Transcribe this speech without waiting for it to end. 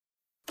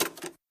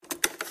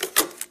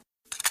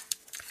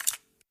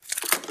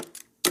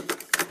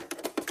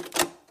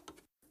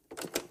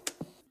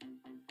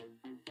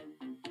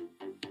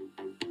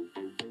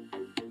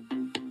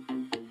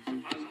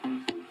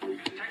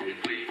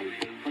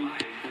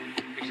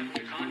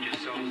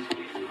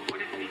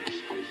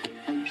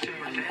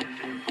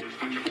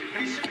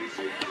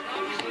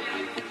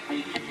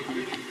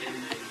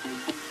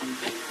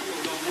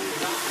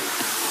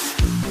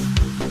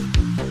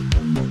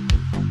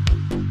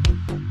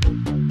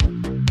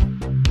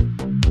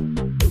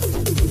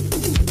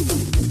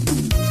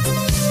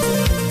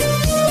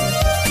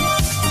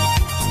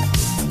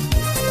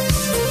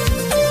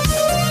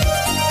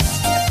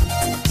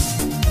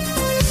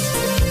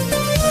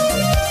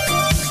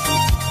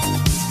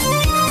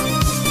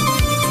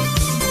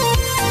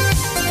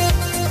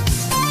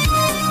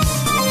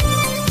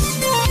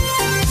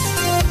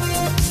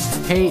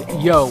Hey,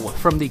 yo,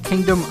 from the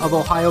Kingdom of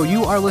Ohio,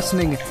 you are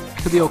listening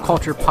to the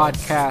OCCULTURE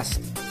podcast.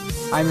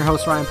 I'm your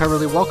host, Ryan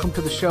Peverly. Welcome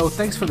to the show.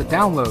 Thanks for the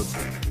download.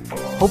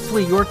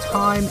 Hopefully your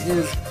time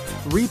is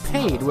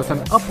repaid with an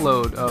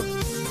upload of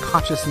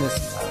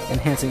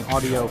consciousness-enhancing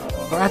audio,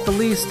 or at the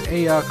least,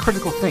 a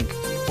critical think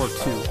or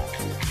two.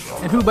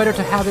 And who better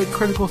to have a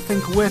critical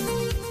think with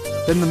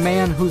than the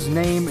man whose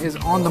name is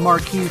on the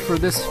marquee for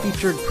this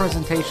featured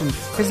presentation.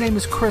 His name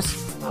is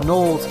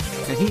Knowles,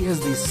 and he is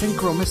the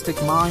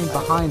synchromystic mind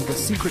behind The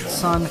Secret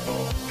Sun,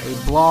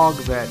 a blog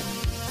that,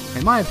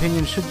 in my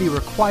opinion, should be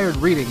required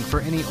reading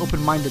for any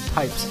open-minded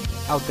types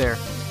out there.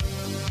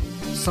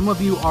 Some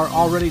of you are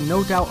already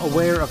no doubt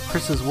aware of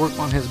Chris's work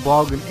on his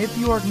blog, and if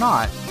you are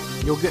not,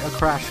 you'll get a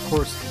crash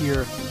course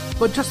here,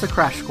 but just a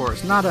crash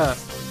course, not a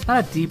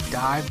deep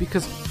dive,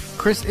 because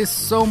Chris is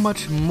so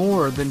much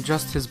more than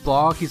just his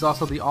blog. He's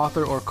also the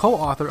author or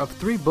co-author of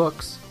 3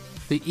 books.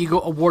 The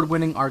Eagle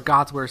Award-winning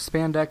Gods Wear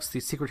Spandex, The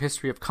Secret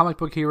History of Comic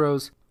Book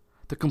Heroes,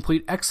 The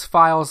Complete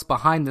X-Files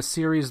Behind the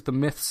Series, the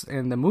Myths,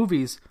 and the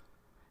Movies,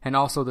 and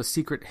also The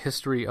Secret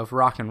History of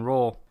Rock and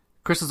Roll.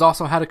 Chris has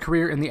also had a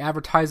career in the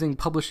advertising,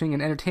 publishing,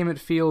 and entertainment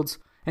fields,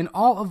 and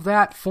all of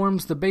that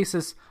forms the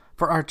basis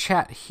for our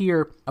chat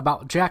here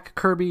about Jack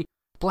Kirby,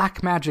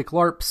 Black Magick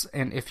LARPs,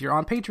 and if you're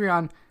on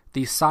Patreon,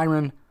 the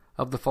Siren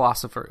of the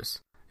Philosophers.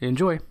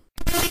 Enjoy.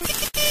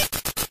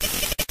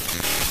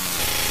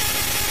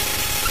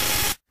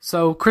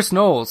 So, Chris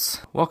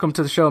Knowles, welcome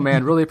to the show,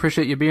 man. Really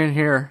appreciate you being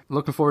here.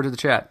 Looking forward to the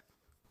chat.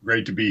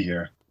 Great to be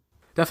here.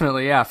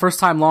 Definitely, yeah. First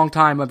time, long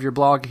time of your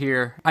blog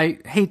here. I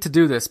hate to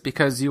do this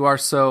because you are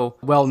so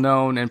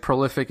well-known and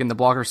prolific in the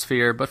blogger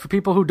sphere, but for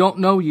people who don't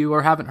know you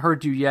or haven't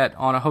heard you yet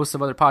on a host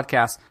of other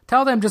podcasts,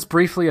 tell them just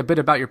briefly a bit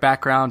about your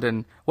background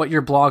and what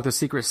your blog, The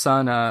Secret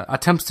Sun,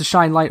 attempts to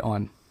shine light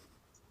on.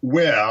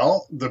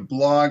 Well, the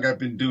blog I've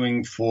been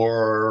doing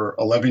for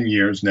 11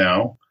 years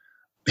now,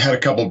 had a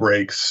couple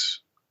breaks,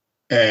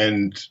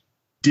 and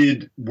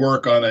did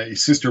work on a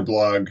sister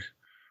blog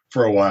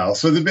for a while.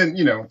 So they've been,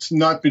 it's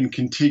not been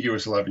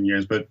contiguous 11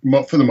 years, but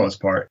for the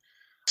most part.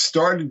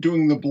 Started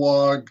doing the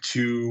blog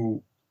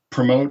to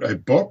promote a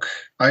book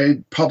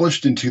I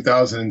published in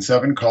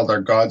 2007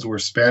 called Gods Wear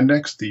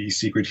Spandex, The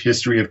Secret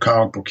History of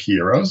Comic Book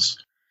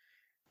Heroes.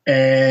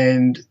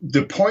 And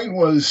the point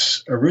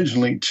was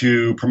originally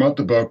to promote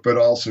the book, but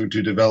also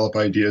to develop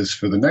ideas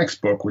for the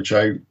next book, which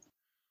I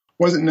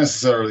wasn't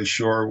necessarily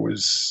sure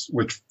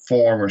which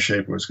form or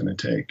shape it was going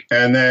to take.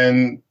 And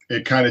then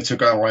it kind of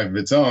took on a life of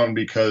its own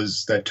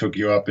because that took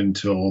you up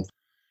until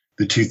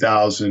the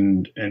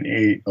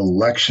 2008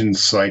 election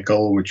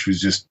cycle, which was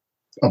just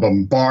a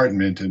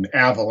bombardment, an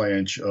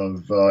avalanche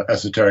of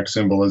esoteric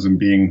symbolism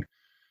being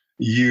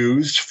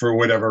used for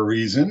whatever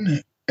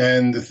reason.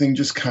 And the thing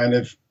just kind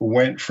of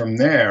went from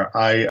there.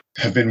 I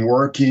have been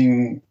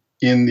working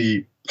in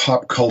the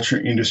pop culture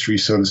industry,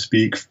 so to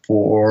speak,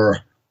 for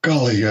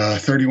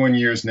 31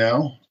 years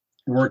now,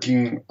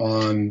 working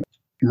on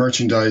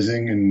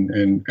merchandising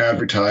and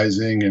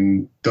advertising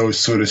and those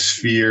sort of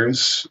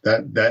spheres,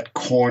 that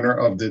corner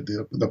of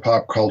the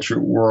pop culture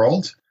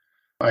world.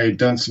 I had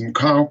done some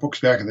comic books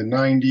back in the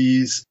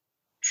 90s,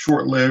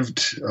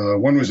 short-lived.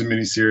 One was a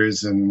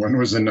miniseries and one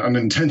was an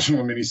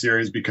unintentional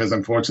miniseries because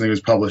unfortunately it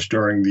was published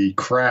during the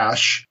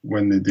crash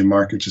when the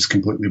market just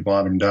completely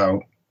bottomed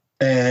out,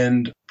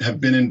 and have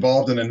been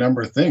involved in a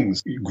number of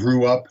things.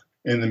 Grew up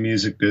in the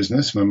music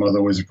business. My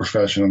mother was a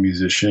professional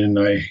musician.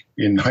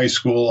 In high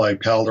school, I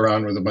palled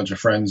around with a bunch of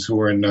friends who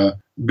were in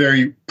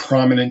very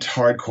prominent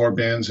hardcore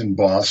bands in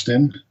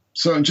Boston.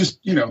 So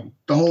just, the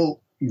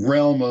whole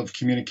realm of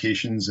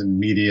communications and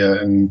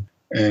media and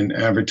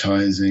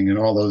advertising and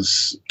all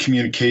those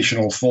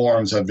communicational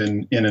forms I've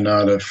been in and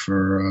out of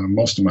for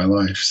most of my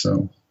life.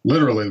 So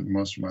literally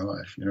most of my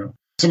life,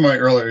 Some of my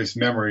earliest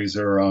memories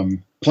are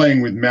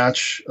playing with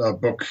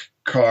matchbook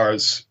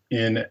cars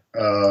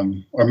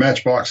or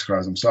matchbox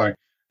cars,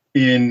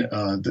 in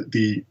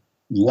the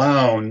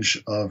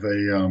lounge of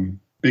a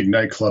big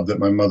nightclub that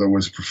my mother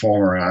was a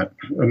performer at,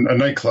 a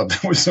nightclub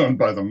that was owned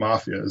by the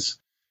mafias,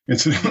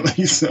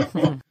 incidentally.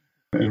 So,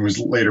 and was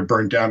later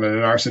burnt down in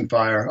an arson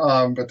fire.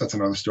 But that's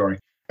another story.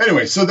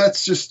 Anyway, so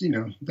that's just,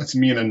 that's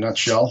me in a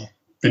nutshell.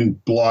 Been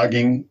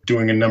blogging,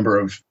 doing a number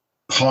of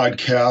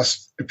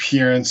podcast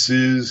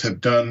appearances,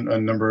 have done a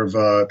number of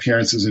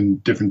appearances in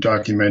different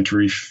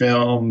documentary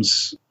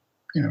films.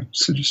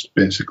 So just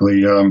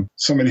basically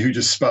somebody who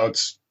just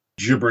spouts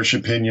gibberish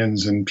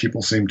opinions and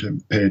people seem to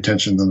pay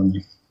attention to them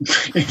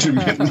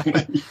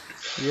intermittently.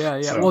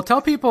 Yeah. So. Well,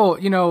 tell people,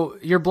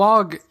 your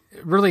blog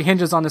really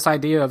hinges on this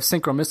idea of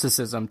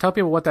synchromysticism. Tell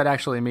people what that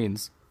actually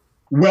means.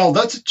 Well,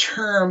 that's a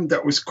term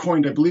that was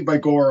coined, I believe, by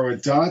Goro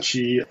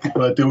Adachi,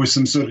 but there was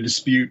some sort of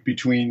dispute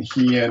between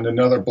he and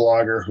another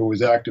blogger who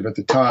was active at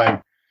the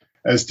time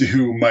as to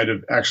who might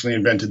have actually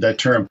invented that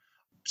term.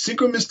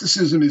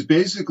 Synchromysticism is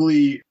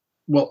basically,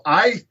 well,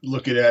 I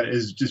look at it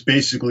as just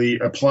basically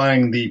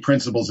applying the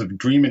principles of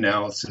dream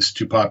analysis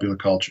to popular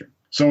culture.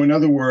 So in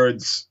other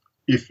words,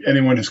 if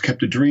anyone has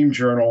kept a dream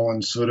journal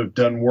and sort of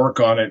done work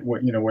on it,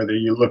 whether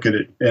you look at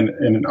it in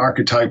an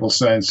archetypal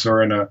sense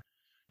or in a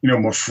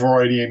more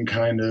Freudian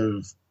kind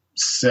of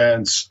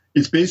sense.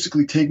 It's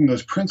basically taking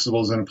those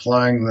principles and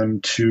applying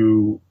them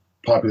to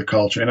popular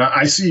culture. And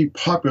I see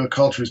popular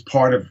culture as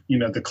part of,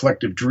 the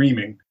collective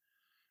dreaming.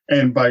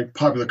 And by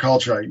popular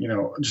culture,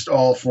 just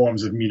all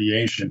forms of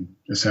mediation,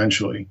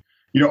 essentially.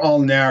 All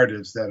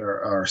narratives that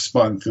are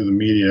spun through the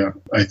media,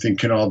 I think,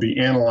 can all be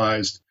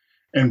analyzed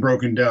and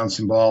broken down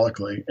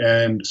symbolically.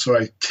 And so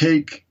I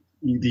take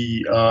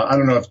I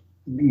don't know if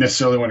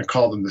necessarily want to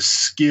call them the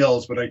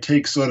skills, but I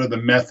take sort of the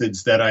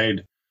methods that I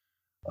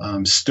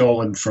had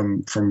stolen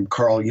from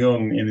Carl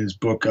Jung in his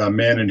book,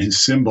 Man and His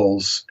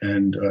Symbols,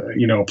 and,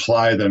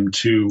 apply them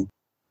to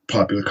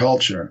popular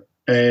culture.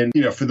 And,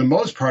 for the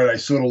most part, I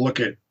sort of look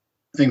at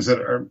things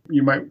that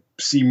you might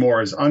see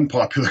more as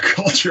unpopular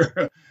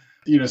culture,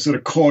 sort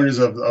of corners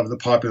of the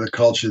popular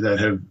culture that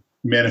have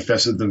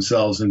manifested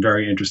themselves in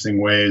very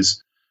interesting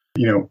ways,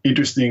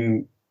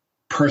 interesting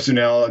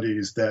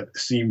personalities that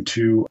seem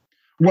to,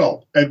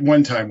 well, at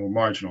one time were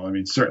marginal. I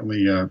mean,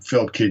 certainly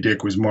Philip K.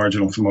 Dick was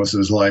marginal for most of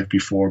his life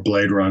before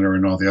Blade Runner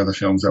and all the other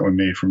films that were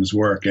made from his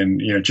work.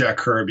 And, Jack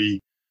Kirby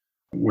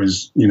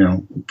was,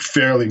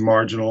 fairly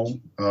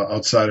marginal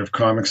outside of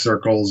comic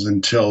circles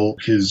until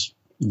his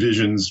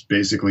visions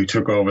basically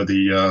took over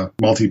the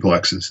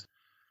multiplexes.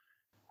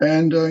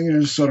 And,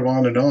 just sort of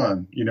on and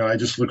on. I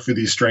just look for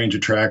these strange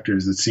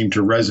attractors that seem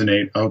to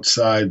resonate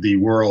outside the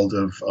world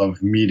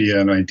of media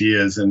and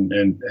ideas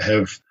and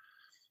have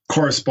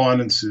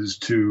correspondences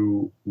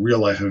to real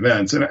life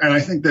events. And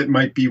I think that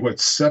might be what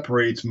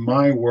separates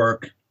my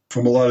work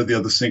from a lot of the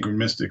other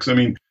synchromystics. I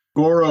mean,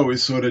 Goro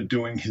is sort of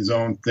doing his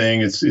own thing.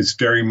 It's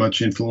very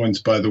much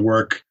influenced by the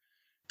work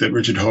that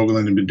Richard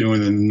Hoagland had been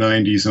doing in the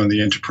 90s on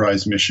the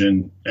Enterprise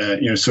mission,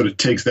 sort of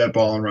takes that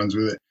ball and runs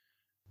with it.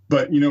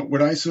 But,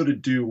 what I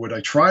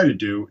try to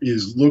do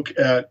is look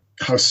at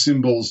how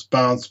symbols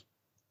bounce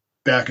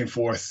back and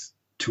forth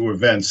to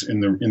events in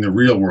the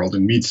real world,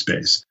 in meat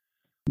space,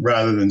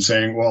 rather than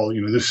saying, well,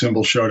 this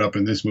symbol showed up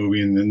in this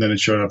movie and then it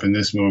showed up in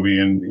this movie.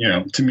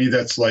 And, to me,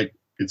 that's like,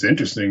 it's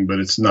interesting, but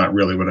it's not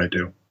really what I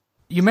do.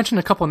 You mentioned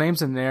a couple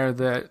names in there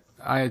that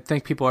I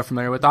think people are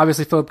familiar with.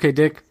 Obviously, Philip K.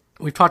 Dick.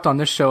 We've talked on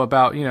this show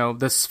about,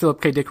 this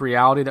Philip K. Dick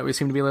reality that we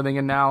seem to be living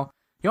in now.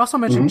 You also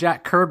mentioned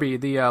Jack Kirby,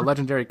 the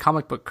legendary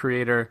comic book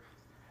creator.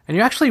 And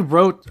you actually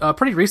wrote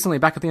pretty recently,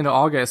 back at the end of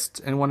August,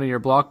 in one of your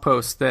blog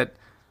posts, that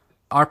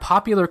our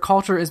popular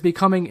culture is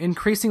becoming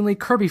increasingly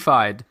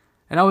Kirbyfied.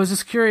 And I was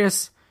just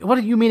curious, what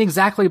do you mean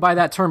exactly by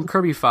that term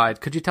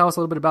Kirbyfied? Could you tell us a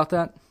little bit about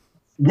that?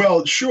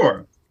 Well,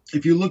 sure.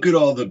 If you look at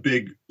all the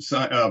big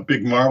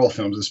Marvel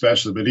films,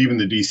 especially, but even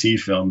the DC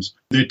films,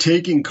 they're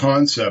taking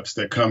concepts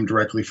that come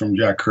directly from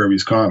Jack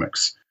Kirby's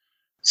comics.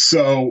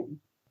 So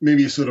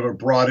maybe sort of a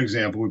broad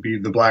example would be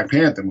the Black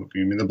Panther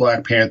movie. I mean, the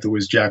Black Panther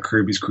was Jack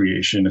Kirby's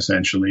creation,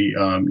 essentially,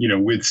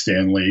 with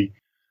Stan Lee.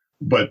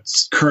 But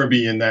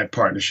Kirby in that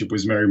partnership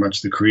was very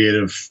much the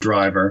creative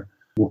driver.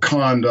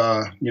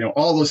 Wakanda,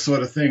 all those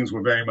sort of things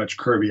were very much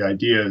Kirby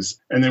ideas.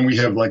 And then we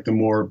have like the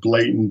more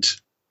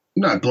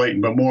not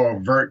blatant, but more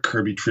overt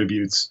Kirby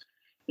tributes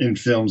in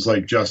films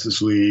like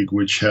Justice League,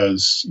 which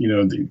has,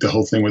 the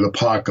whole thing with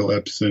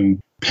Apocalypse and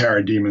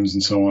parademons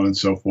and so on and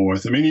so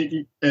forth. I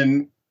mean,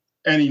 and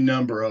any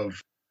number of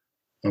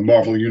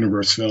Marvel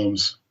Universe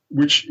films,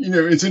 which,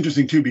 it's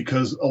interesting too,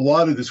 because a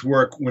lot of this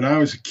work, when I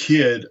was a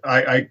kid,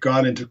 I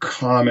got into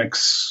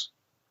comics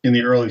in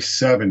the early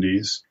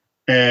 70s,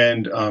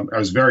 and I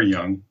was very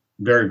young,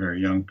 very,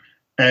 very young.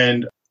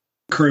 And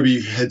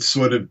Kirby had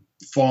sort of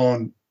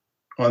fallen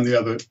on the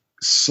other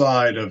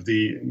side of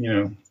the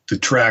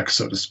track,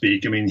 so to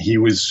speak. I mean, he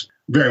was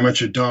very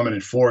much a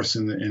dominant force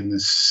in the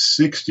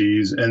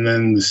 60s, and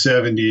then the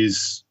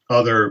 70s,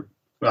 other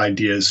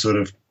ideas sort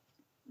of,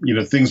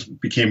 things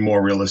became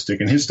more realistic,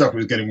 and his stuff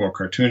was getting more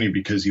cartoony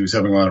because he was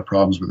having a lot of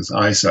problems with his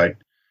eyesight.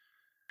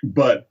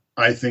 But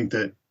I think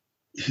that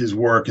his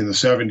work in the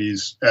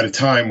 70s, at a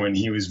time when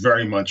he was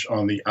very much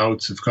on the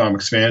outs of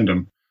comics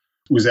fandom,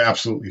 was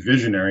absolutely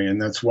visionary.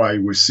 And that's why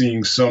we're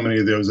seeing so many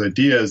of those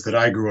ideas that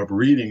I grew up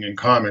reading in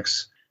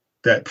comics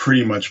that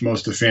pretty much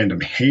most of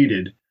fandom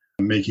hated,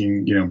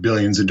 making,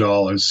 billions of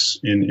dollars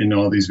in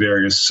all these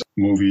various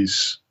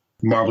movies,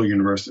 Marvel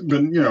Universe.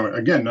 But,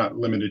 again, not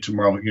limited to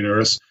Marvel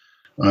Universe,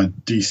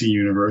 DC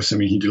Universe. I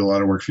mean, he did a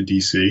lot of work for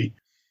DC.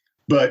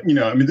 But,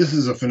 this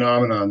is a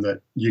phenomenon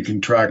that you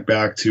can track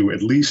back to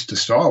at least to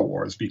Star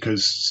Wars,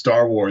 because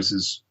Star Wars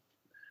is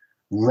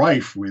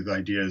rife with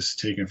ideas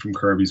taken from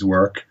Kirby's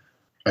work.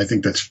 I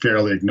think that's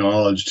fairly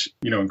acknowledged,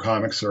 in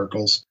comic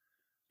circles,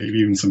 maybe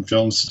even some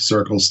film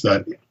circles,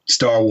 that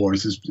Star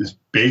Wars is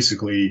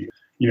basically,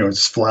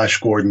 it's Flash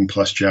Gordon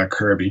plus Jack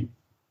Kirby.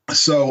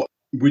 So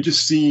we're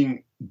just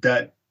seeing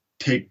that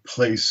take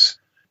place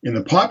in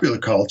the popular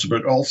culture,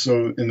 but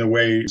also in the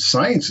way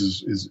science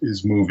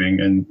is moving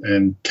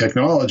and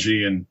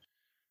technology and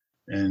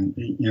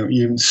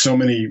even so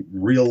many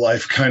real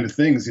life kind of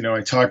things.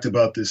 I talked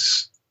about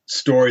this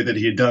story that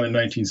he had done in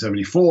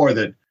 1974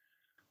 that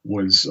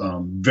was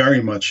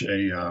very much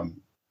a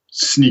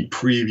sneak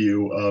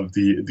preview of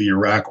the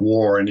Iraq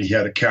War, and he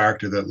had a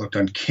character that looked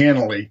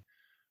uncannily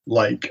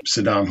like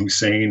Saddam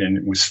Hussein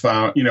and was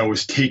found,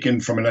 was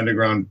taken from an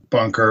underground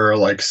bunker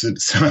like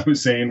Saddam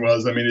Hussein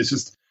was. I mean,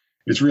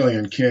 it's really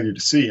uncanny to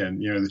see. And,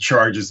 the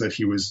charges that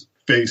he was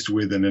faced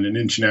with in an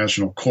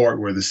international court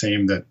were the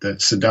same that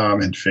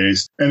Saddam had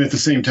faced. And at the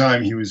same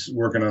time, he was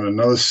working on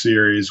another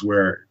series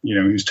where, he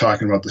was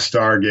talking about the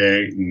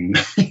Stargate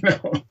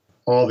and,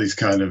 all these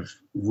kind of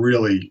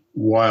really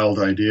wild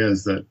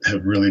ideas that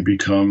have really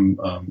become,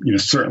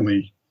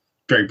 certainly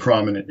very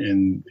prominent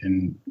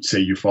in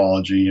say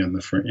ufology and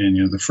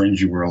the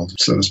fringy world,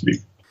 so to speak.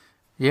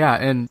 Yeah,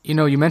 and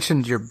you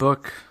mentioned your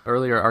book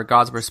earlier, Our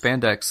Gods Wear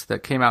Spandex,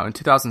 that came out in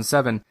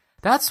 2007.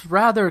 That's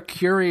rather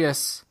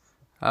curious,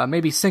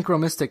 maybe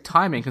synchromystic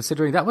timing,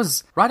 considering that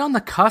was right on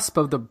the cusp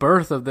of the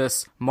birth of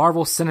this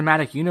Marvel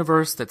Cinematic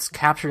Universe that's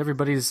captured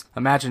everybody's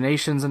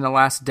imaginations in the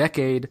last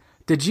decade.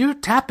 Did you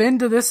tap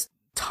into this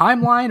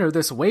timeline or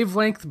this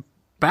wavelength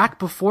back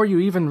before you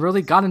even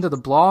really got into the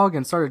blog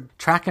and started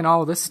tracking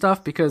all of this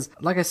stuff? Because,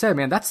 like I said,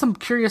 man, that's some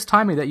curious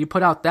timing that you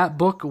put out that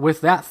book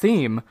with that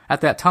theme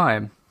at that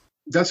time.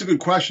 That's a good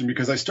question,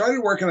 because I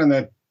started working on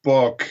that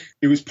book.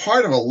 It was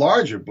part of a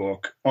larger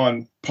book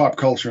on pop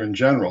culture in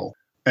general.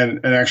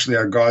 And actually,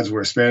 Our Gods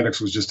Wear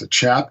Spandex was just a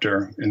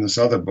chapter in this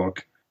other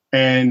book.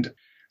 And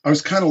I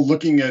was kind of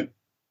looking at,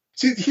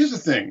 here's the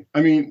thing.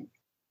 I mean,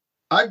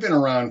 I've been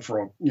around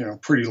for a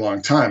pretty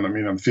long time. I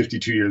mean, I'm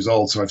 52 years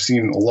old, so I've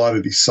seen a lot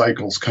of these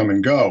cycles come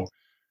and go.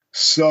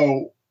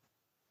 So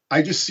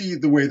I just see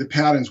the way the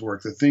patterns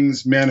work, that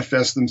things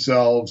manifest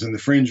themselves in the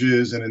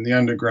fringes and in the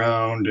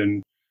underground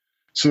and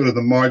sort of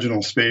the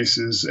marginal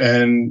spaces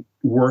and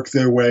work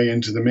their way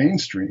into the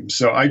mainstream.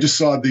 So I just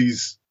saw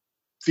these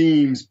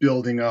themes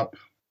building up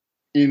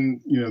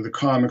in the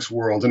comics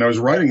world, and I was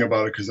writing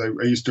about it because I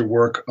used to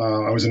work.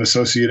 I was an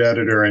associate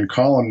editor and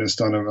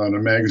columnist on a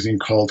magazine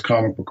called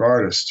Comic Book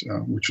Artist,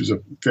 which was a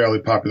fairly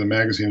popular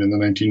magazine in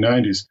the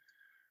 1990s.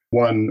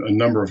 Won a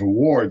number of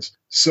awards.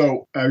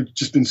 So I've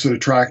just been sort of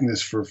tracking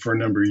this for a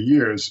number of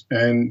years,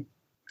 and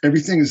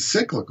everything is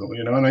cyclical,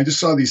 and I just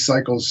saw these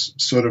cycles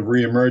sort of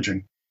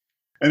reemerging,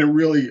 and it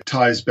really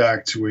ties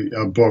back to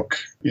a book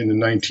in the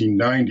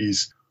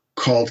 1990s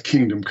called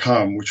Kingdom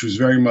Come, which was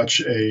very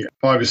much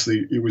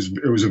obviously it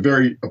was a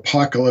very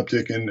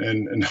apocalyptic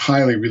and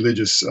highly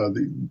religious.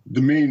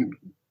 The main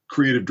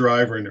creative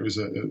driver, and it was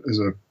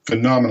a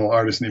phenomenal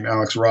artist named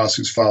Alex Ross,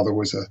 whose father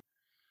was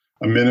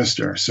a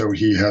minister. So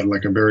he had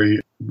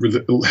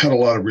had a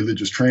lot of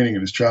religious training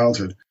in his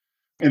childhood.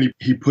 And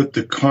he put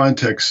the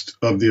context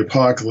of the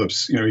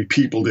apocalypse, he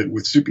peopled it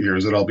with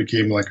superheroes. It all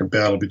became like a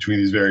battle between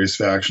these various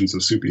factions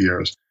of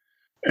superheroes.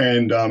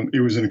 And it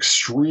was an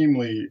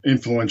extremely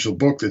influential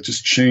book that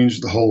just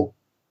changed the whole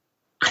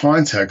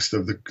context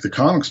of the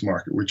comics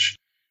market, which,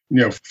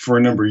 for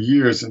a number of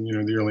years in,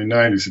 the early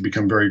 90s had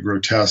become very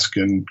grotesque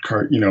and,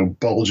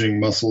 bulging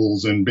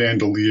muscles and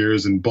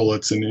bandoliers and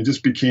bullets. And it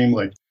just became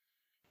like,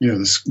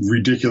 this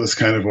ridiculous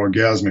kind of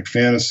orgasmic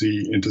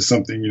fantasy into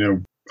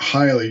something,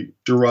 highly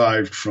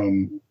derived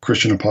from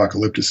Christian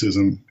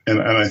apocalypticism.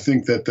 And I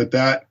think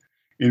that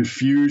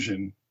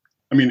infusion,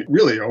 I mean, it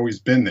really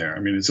always been there. I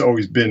mean, it's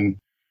always been,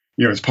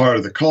 it's part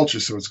of the culture,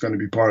 so it's going to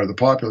be part of the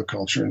popular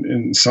culture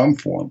in some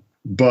form.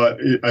 But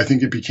I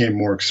think it became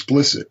more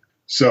explicit.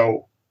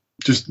 So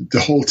just the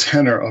whole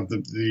tenor of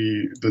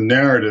the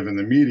narrative and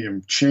the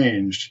medium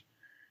changed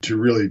to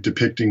really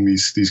depicting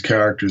these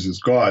characters as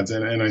gods.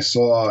 And I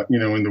saw,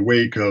 in the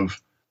wake of,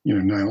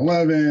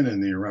 9/11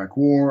 and the Iraq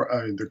War,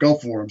 the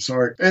Gulf War,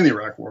 and the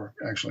Iraq War,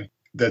 actually,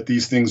 that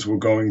these things were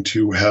going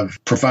to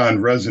have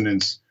profound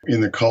resonance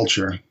in the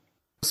culture.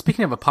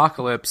 Speaking of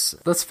apocalypse,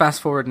 let's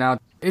fast forward now.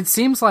 It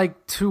seems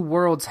like two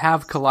worlds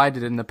have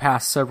collided in the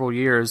past several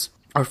years.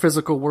 Our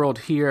physical world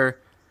here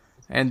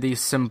and the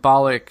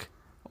symbolic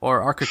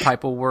or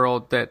archetypal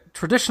world that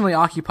traditionally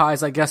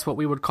occupies, I guess, what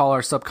we would call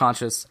our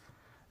subconscious.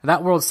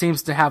 That world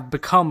seems to have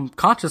become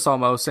conscious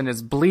almost and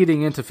is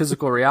bleeding into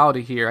physical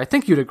reality here. I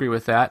think you'd agree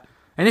with that.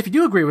 And if you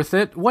do agree with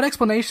it, what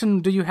explanation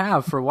do you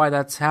have for why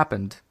that's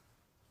happened?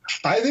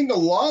 I think a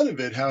lot of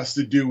it has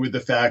to do with the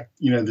fact,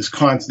 this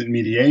constant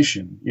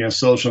mediation,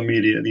 social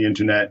media, the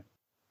internet.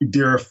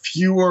 There are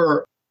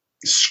fewer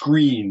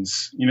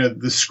screens,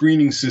 the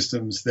screening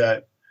systems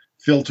that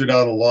filtered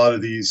out a lot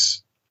of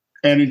these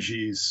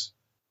energies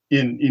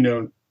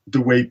in,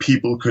 the way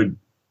people could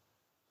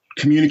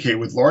communicate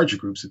with larger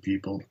groups of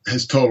people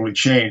has totally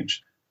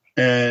changed.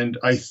 And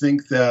I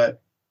think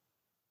that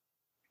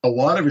a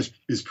lot of it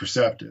is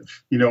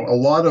perceptive. A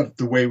lot of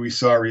the way we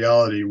saw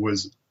reality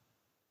was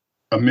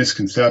a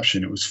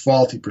misconception. It was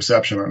faulty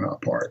perception on our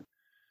part.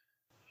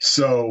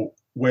 So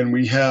when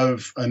we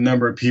have a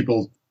number of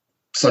people,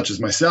 such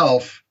as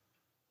myself,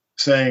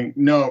 saying,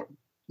 no,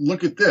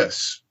 look at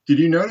this. Did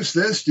you notice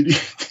this? Did you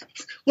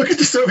look at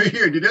this over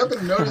here? Did you happen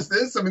to notice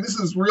this? I mean, this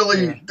is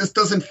really, this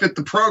doesn't fit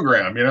the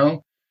program,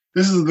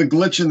 This is the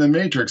glitch in the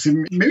matrix.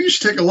 Maybe you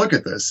should take a look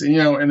at this,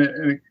 and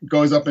it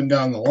goes up and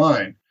down the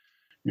line,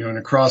 and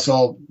across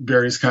all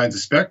various kinds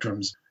of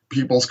spectrums.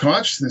 People's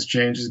consciousness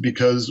changes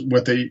because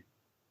what they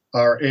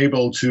are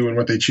able to and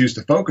what they choose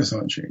to focus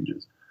on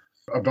changes.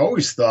 I've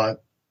always thought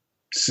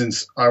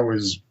since I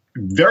was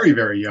very,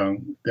 very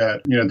young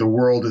that, the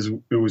world as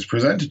it was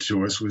presented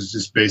to us was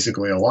just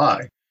basically a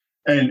lie.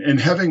 And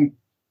having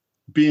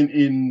been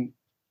in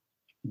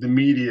the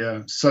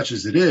media such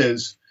as it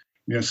is,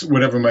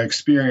 whatever my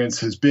experience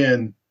has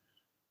been,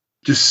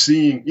 just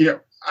seeing,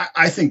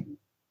 I think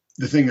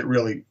the thing that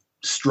really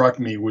struck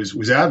me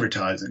was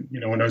advertising,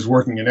 when I was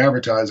working in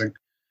advertising.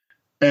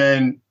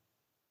 And,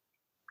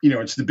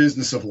 it's the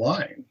business of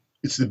lying.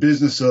 It's the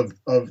business of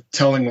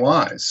telling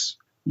lies,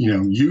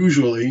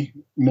 usually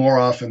more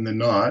often than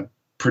not,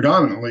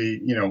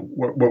 predominantly,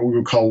 what we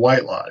would call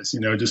white lies,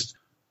 just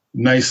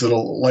nice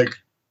little, like,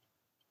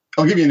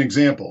 I'll give you an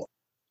example.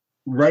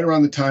 Right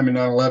around the time of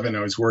 9/11,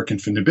 I was working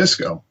for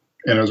Nabisco,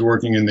 and I was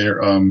working in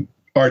their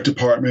art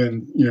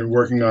department,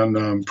 working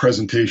on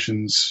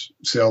presentations,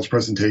 sales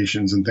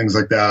presentations and things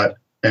like that,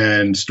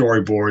 and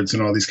storyboards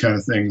and all these kind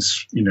of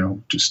things,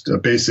 just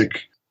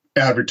basic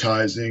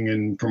advertising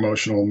and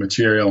promotional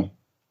material.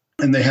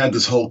 And they had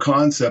this whole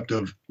concept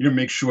of,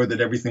 make sure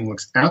that everything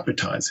looks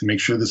appetizing,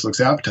 make sure this looks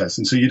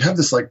appetizing. So you'd have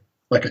this like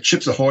a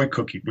Chips Ahoy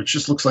cookie, which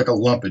just looks like a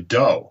lump of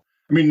dough.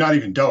 I mean, not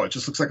even dough. It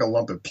just looks like a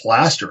lump of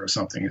plaster or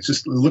something.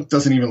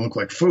 Doesn't even look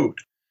like food.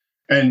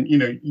 And,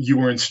 you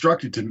were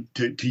instructed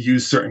to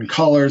use certain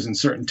colors and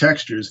certain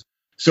textures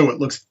so it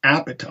looks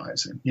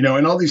appetizing,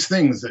 and all these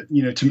things that,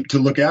 to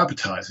look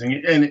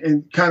appetizing. And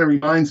it kind of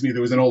reminds me,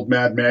 there was an old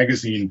Mad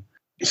Magazine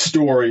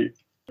story,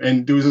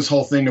 and there was this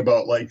whole thing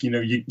about, like,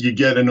 you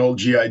get an old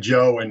G.I.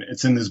 Joe and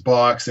it's in this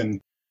box, and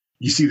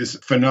you see this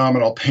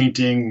phenomenal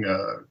painting,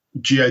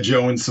 G.I.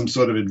 Joe in some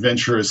sort of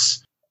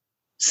adventurous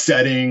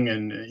setting,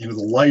 and the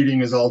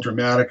lighting is all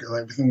dramatic,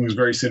 everything was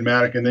very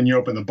cinematic, and then you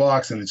open the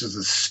box and it's just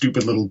a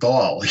stupid little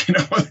doll,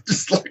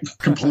 just like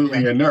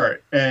completely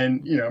inert.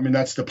 And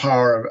that's the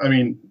power of,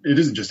 it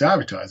isn't just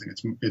advertising,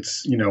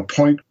 it's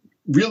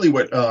really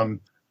what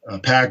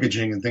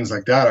packaging and things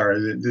like that are.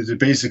 They're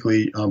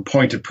basically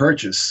point of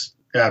purchase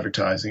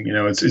advertising.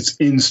 It's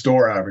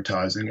in-store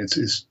advertising.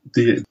 It's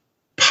the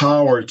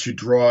power to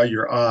draw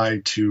your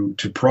eye to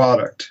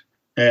product.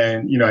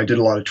 And I did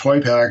a lot of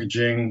toy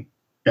packaging.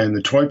 And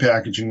the toy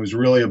packaging was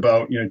really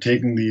about,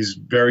 taking these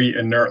very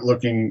inert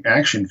looking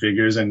action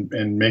figures and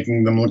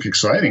making them look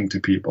exciting to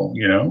people,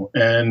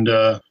 and,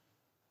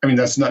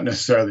 that's not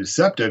necessarily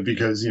deceptive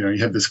because, you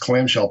have this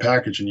clamshell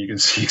package and you can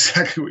see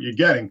exactly what you're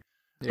getting.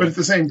 Yeah. But at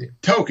the same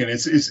token,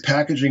 it's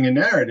packaging a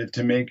narrative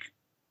to make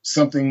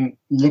something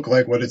look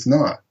like what it's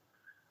not.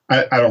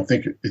 I don't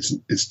think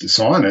it's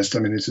dishonest.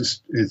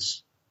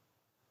 It's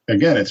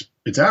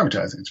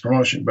advertising, it's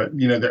promotion, but,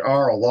 there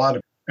are a lot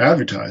of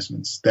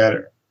advertisements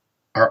that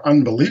are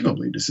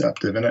unbelievably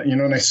deceptive. And,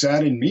 and I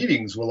sat in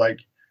meetings where like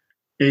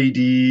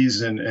ADs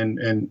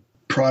and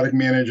product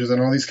managers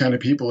and all these kind of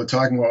people are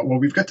talking about, well,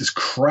 we've got this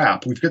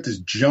crap, we've got this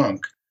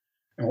junk.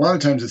 And a lot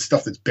of times it's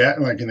stuff that's bad,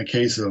 like in the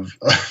case of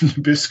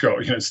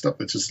Nabisco, stuff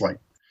that's just like,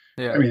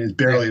 it's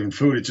barely even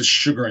food. It's just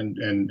sugar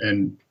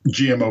and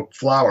GMO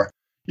flour.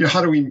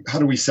 How do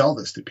we sell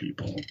this to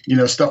people?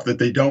 Stuff that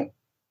they don't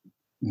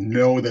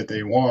know that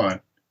they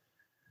want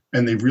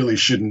and they really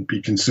shouldn't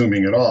be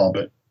consuming at all.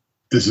 But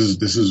this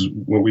is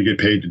what we get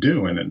paid to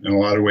do. And in a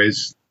lot of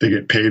ways, they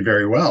get paid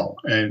very well.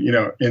 And,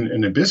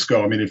 in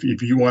Nabisco,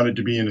 if you wanted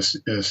to be in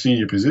a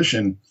senior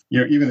position,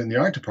 even in the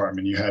art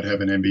department, you had to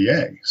have an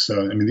MBA.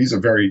 So, these are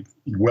very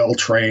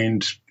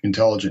well-trained,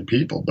 intelligent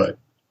people, but,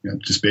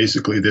 just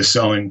basically they're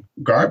selling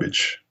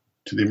garbage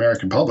to the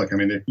American public.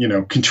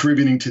 They're,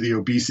 contributing to the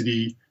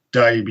obesity,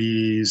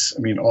 diabetes,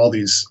 all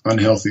these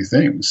unhealthy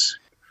things.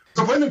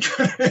 The point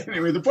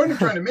I'm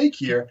trying to make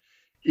here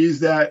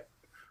is that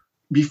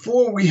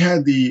before we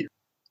had the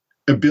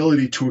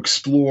ability to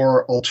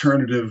explore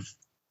alternative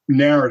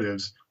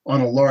narratives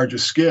on a larger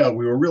scale,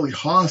 we were really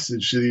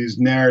hostage to these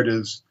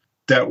narratives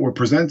that were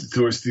presented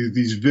to us through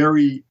these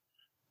very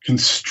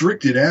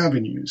constricted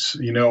avenues.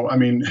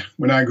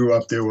 When I grew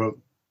up, there were,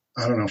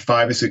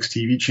 5 or 6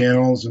 TV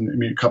channels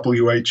and a couple of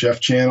UHF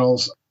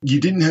channels. You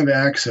didn't have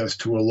access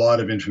to a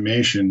lot of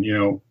information.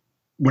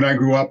 When I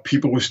grew up,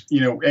 people was,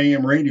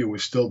 AM radio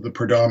was still the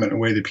predominant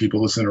way that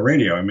people listen to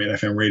radio.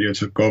 FM radio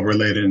took over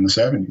later in the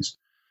 70s.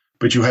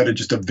 But you had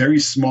just a very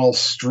small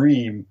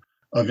stream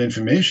of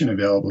information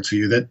available to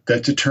you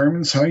that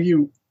determines how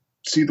you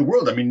see the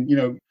world.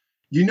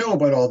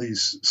 About all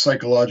these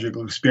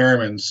psychological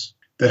experiments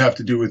that have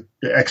to do with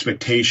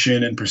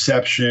expectation and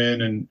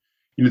perception and,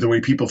 the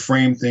way people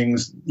frame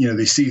things.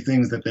 They see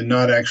things that they're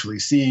not actually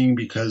seeing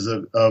because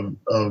of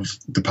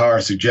the power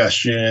of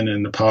suggestion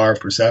and the power of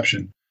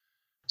perception.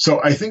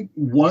 So I think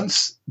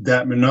once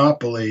that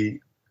monopoly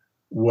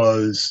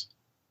was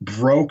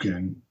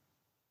broken,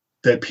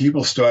 that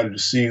people started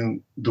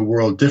seeing the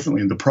world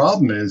differently. And the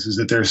problem is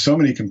that there are so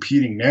many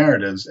competing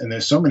narratives and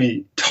there's so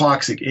many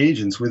toxic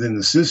agents within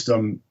the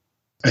system.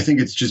 I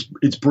think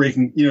it's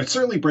breaking, it's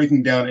certainly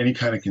breaking down any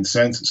kind of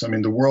consensus.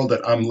 The world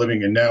that I'm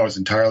living in now is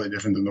entirely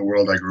different than the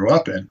world I grew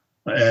up in.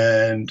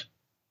 And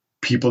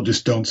people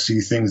just don't see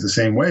things the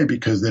same way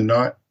because they're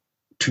not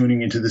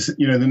tuning into this,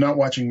 they're not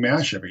watching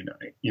MASH every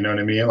night.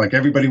 Like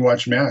everybody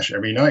watched MASH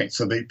every night.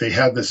 So they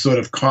have this sort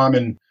of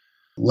common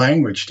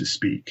language to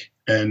speak,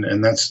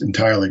 and that's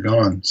entirely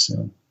gone.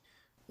 So,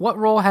 what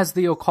role has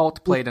the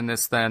occult played in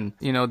this then?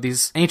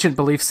 These ancient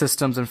belief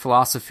systems and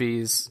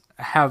philosophies,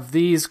 have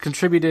these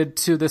contributed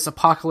to this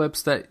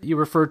apocalypse that you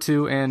refer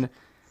to in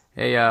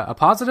a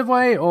positive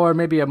way, or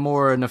maybe a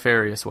more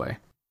nefarious way?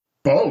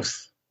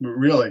 Both,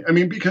 really. I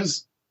mean,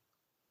 because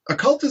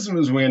occultism,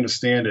 as we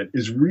understand it,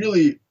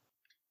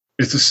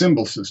 it's a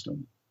symbol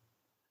system.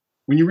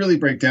 When you really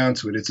break down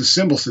to it, it's a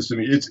symbol system.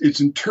 It's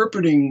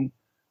interpreting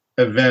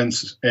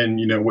events and,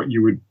 what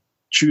you would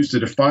choose to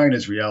define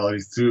as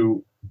reality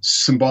through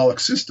symbolic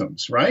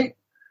systems, right?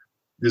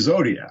 The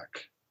zodiac,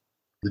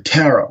 the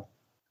tarot,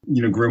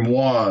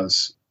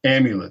 grimoires,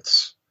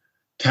 amulets,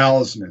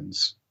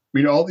 talismans. I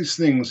mean, all these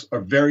things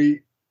are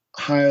very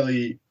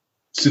highly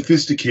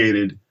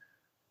sophisticated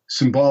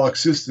symbolic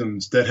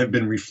systems that have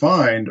been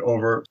refined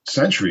over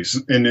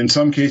centuries, and in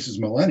some cases,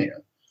 millennia.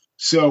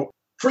 So,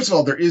 first of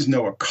all, there is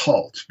no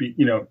occult,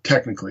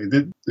 technically.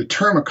 The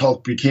term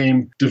occult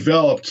became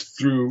developed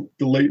through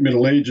the late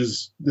Middle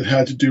Ages that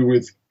had to do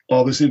with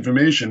all this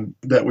information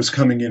that was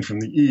coming in from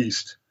the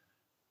East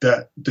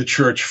that the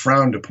church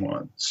frowned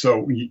upon.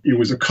 So it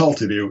was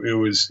occulted. It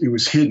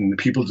was hidden. The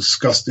people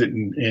discussed it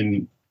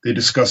and they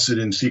discussed it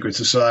in secret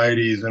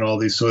societies and all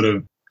these sort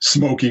of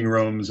smoking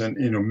rooms and,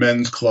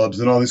 men's clubs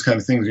and all these kind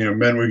of things.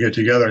 Men would get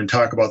together and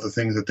talk about the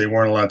things that they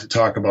weren't allowed to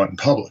talk about in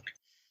public.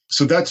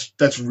 So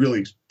that's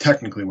really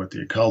technically what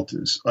the occult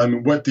is. I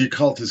mean, what the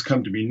occult has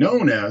come to be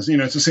known as,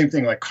 it's the same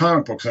thing like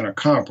comic books are not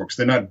comic books.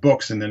 They're not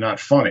books and they're not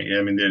funny.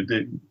 I mean,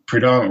 they're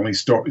predominantly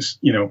stories,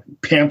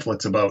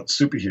 pamphlets about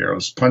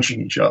superheroes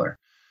punching each other.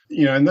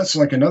 And that's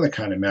like another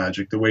kind of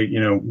magic, the way,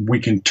 we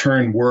can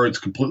turn words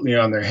completely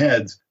on their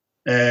heads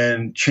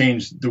and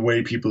change the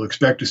way people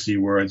expect to see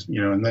words,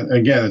 and then,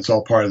 again, it's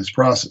all part of this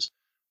process.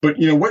 But,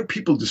 what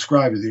people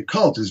describe as the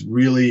occult is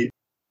really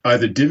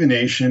either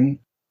divination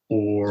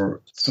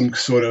or some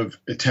sort of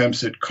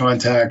attempts at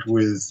contact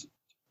with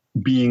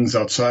beings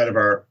outside of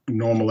our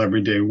normal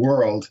everyday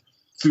world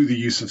through the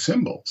use of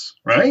symbols,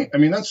 right? I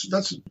mean,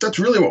 that's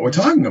really what we're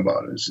talking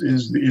about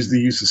is the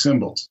use of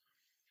symbols.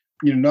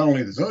 Not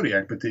only the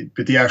zodiac, but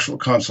the actual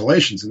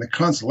constellations. And the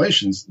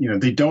constellations,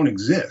 they don't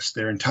exist.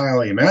 They're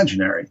entirely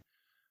imaginary,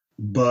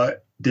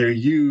 but they're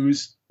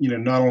used,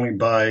 not only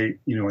by,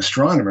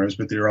 astronomers,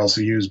 but they're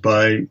also used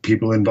by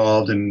people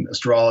involved in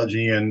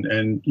astrology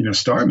and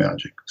star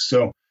magic.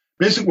 So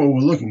basically what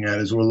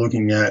we're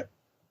looking at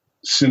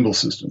symbol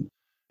system.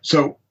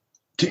 So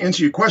to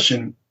answer your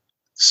question,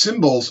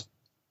 symbols,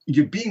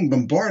 you're being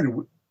bombarded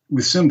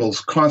with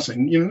symbols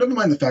constantly. Never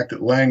mind the fact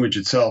that language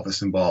itself is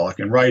symbolic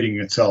and writing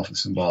itself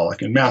is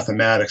symbolic and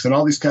mathematics and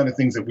all these kind of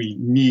things that we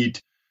need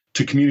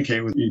to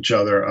communicate with each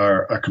other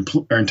are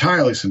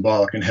entirely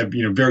symbolic and have,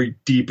 very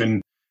deep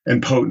and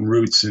potent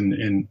roots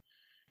in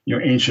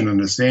ancient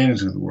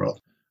understandings of the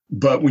world.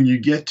 But when you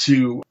get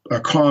to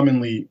a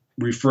commonly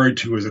referred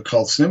to as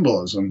occult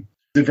symbolism,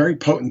 they're very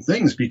potent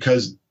things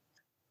because,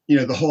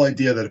 the whole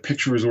idea that a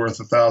picture is worth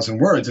 1,000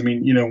 words. I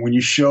mean, when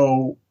you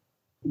show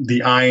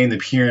the eye in the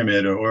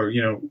pyramid or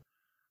an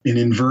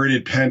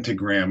inverted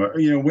pentagram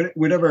or,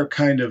 whatever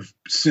kind of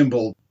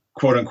symbol,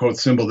 quote unquote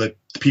symbol that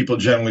people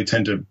generally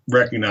tend to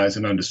recognize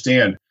and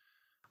understand.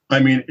 I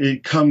mean,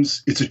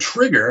 it's a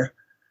trigger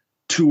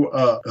to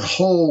a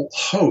whole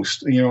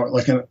host,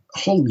 like a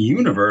whole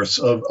universe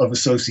of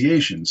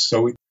associations.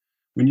 So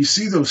when you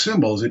see those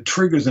symbols, it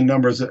triggers a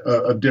number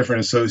of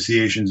different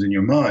associations in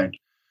your mind.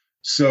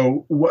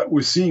 So what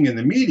we're seeing in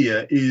the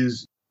media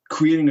is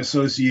creating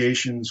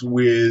associations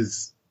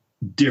with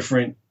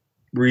different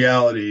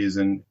realities,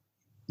 and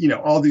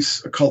all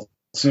these occult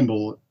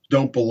symbols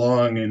don't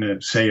belong in a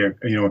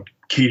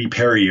Katy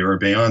Perry or a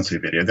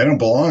Beyonce video. They don't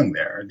belong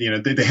there.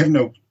 They have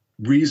no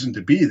reason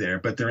to be there,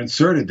 but they're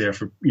inserted there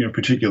for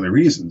particular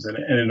reasons, and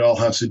it all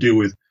has to do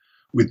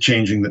with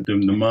changing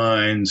the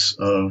minds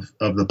of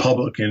the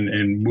public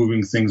and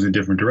moving things in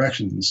different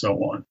directions and so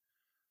on.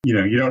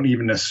 You don't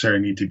even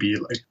necessarily need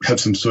to have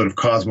some sort of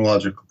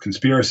cosmological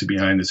conspiracy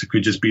behind this. It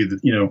could just be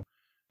that,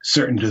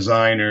 certain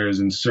designers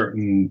and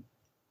certain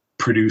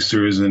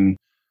producers and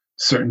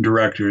certain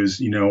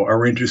directors,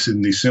 are interested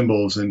in these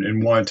symbols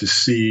and want to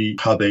see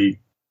how they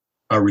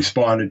are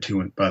responded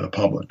to by the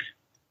public.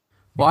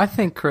 Well, I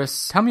think,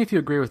 Chris, tell me if you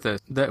agree with this,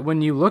 that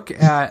when you look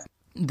at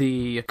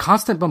the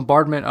constant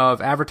bombardment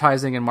of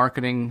advertising and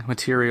marketing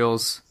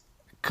materials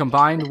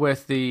combined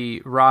with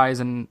the rise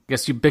and, I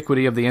guess,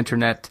 ubiquity of the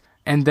internet,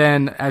 and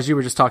then, as you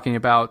were just talking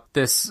about,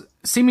 this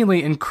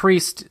seemingly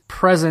increased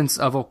presence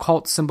of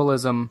occult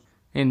symbolism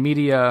in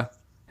media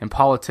and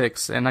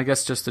politics, and I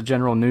guess just the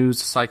general news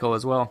cycle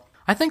as well.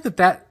 I think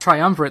that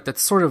triumvirate that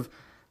sort of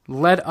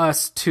led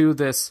us to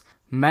this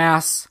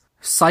mass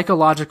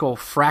psychological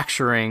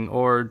fracturing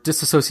or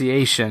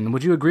disassociation.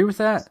 Would you agree with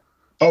that?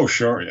 Oh,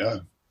 sure, yeah.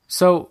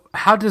 So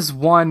how does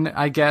one,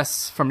 I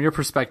guess, from your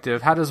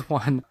perspective, how does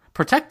one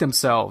protect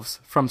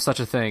themselves from such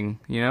a thing?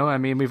 I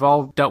mean, we've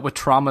all dealt with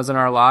traumas in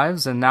our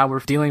lives, and now we're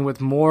dealing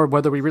with more,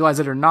 whether we realize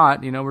it or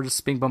not. We're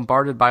just being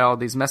bombarded by all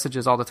these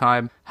messages all the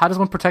time. How does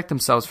one protect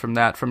themselves from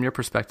that, from your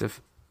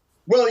perspective?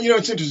 Well,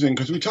 it's interesting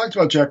because we talked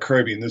about Jack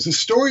Kirby, and there's a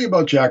story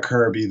about Jack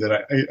Kirby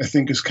that I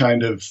think is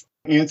kind of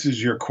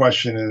answers your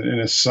question in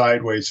a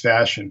sideways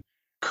fashion.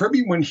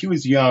 Kirby, when he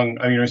was young,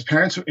 his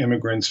parents were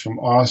immigrants from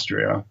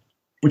Austria,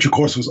 which of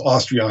course was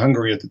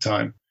Austria-Hungary at the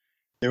time.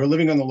 They were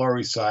living on the Lower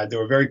East Side. They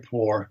were very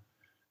poor.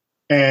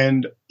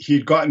 And he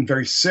had gotten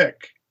very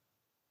sick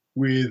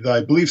with,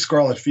 I believe,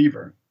 scarlet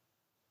fever.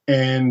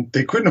 And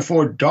they couldn't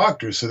afford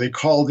doctors, so they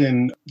called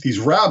in these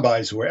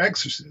rabbis who were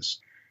exorcists.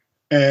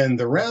 And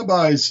the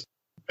rabbis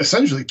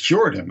essentially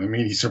cured him.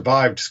 He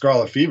survived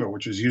scarlet fever,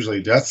 which was usually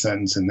a death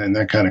sentence in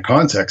that kind of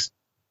context.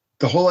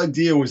 The whole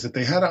idea was that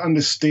they had to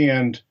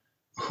understand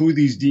who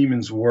these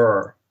demons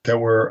were that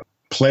were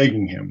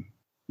plaguing him,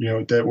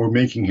 that were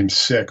making him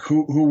sick.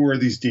 Who were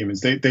these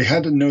demons? They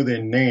had to know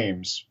their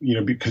names,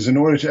 because in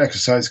order to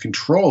exercise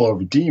control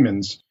over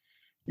demons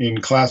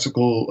in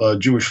classical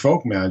Jewish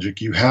folk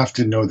magic, you have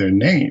to know their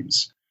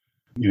names.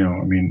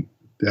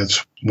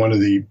 That's one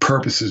of the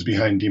purposes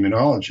behind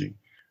demonology.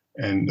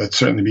 And that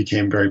certainly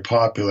became very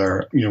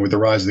popular, with the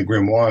rise of the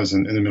grimoires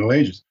in the Middle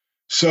Ages.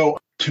 So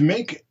to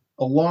make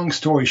a long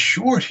story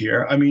short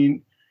here,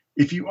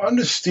 if you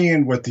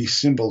understand what these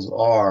symbols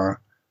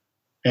are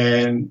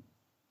and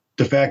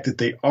the fact that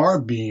they are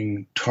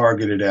being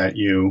targeted at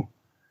you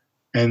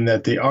and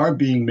that they are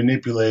being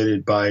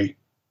manipulated by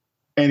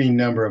any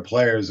number of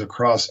players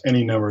across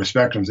any number of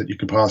spectrums that you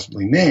could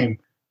possibly name,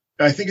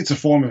 I think it's a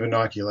form of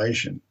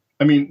inoculation.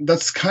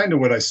 That's kind of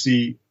what I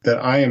see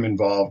that I am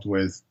involved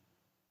with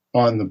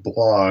on the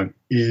blog,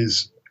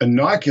 is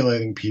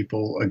inoculating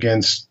people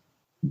against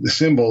the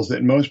symbols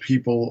that most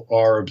people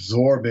are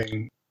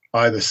absorbing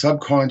either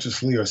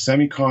subconsciously or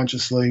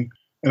semi-consciously.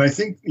 And I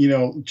think,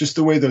 just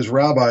the way those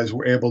rabbis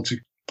were able to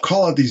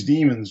call out these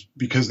demons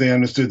because they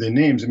understood their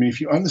names. If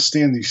you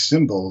understand these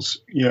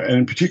symbols,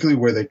 and particularly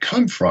where they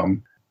come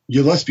from,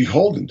 you're less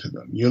beholden to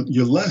them.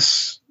 You're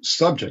less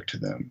subject to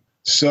them.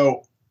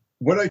 So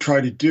what I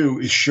try to do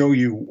is show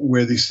you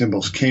where these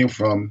symbols came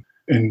from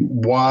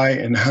and why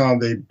and how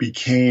they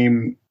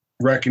became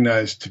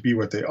recognized to be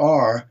what they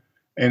are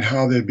and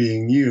how they're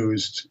being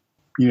used,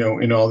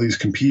 in all these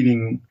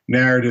competing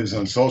narratives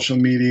on social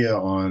media,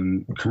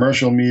 on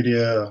commercial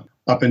media,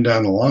 up and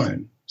down the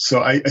line.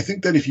 So I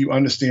think that if you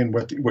understand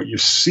what you're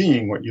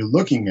seeing, what you're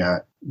looking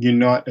at, you're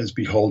not as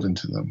beholden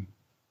to them.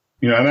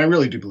 And I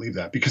really do believe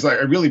that, because I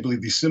really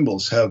believe these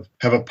symbols have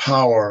a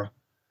power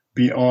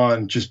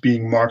beyond just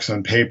being marks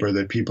on paper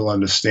that people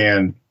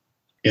understand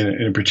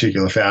in a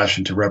particular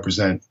fashion to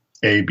represent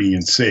A, B,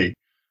 and C.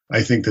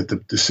 I think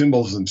that the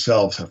symbols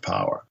themselves have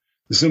power.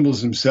 The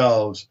symbols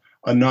themselves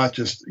are not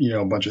just,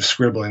 a bunch of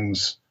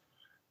scribblings,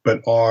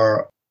 but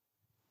are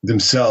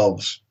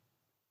themselves,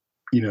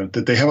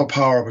 that they have a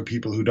power over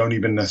people who don't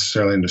even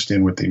necessarily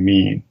understand what they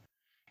mean.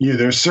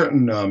 There are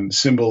certain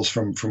symbols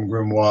from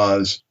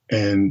grimoires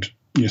and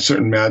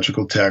certain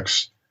magical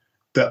texts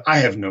that I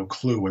have no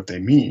clue what they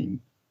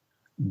mean,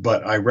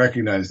 but I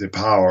recognize their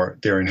power,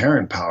 their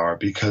inherent power,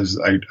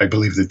 because I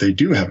believe that they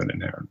do have an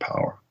inherent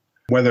power.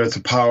 Whether it's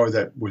a power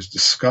that was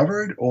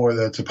discovered or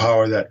that's a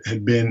power that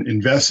had been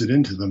invested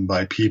into them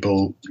by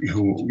people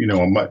who,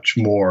 are much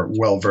more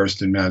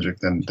well-versed in magic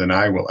than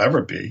I will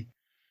ever be,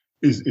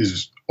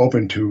 is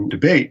open to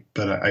debate.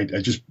 But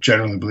I just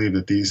generally believe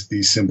that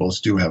these symbols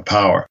do have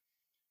power.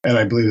 And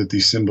I believe that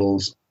these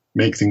symbols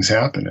make things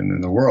happen in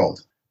the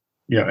world.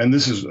 And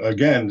this is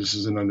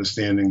an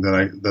understanding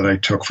that I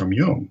took from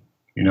Jung.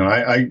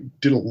 I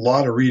did a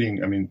lot of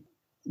reading,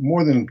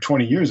 more than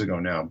 20 years ago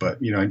now, but,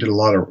 I did a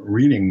lot of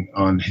reading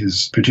on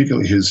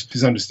particularly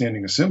his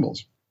understanding of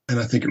symbols. And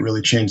I think it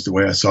really changed the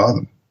way I saw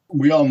them.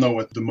 We all know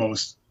what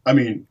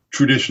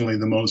traditionally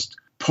the most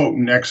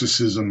potent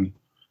exorcism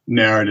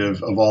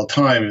narrative of all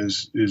time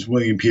is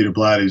William Peter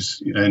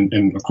Blatty's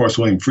and of course,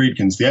 William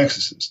Friedkin's The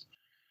Exorcist.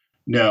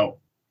 Now,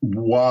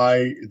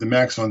 why the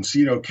Max von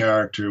Sydow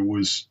character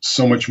was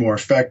so much more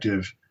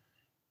effective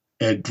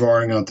at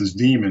drawing out this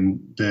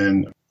demon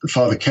than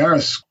Father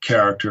Karras'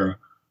 character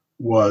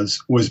was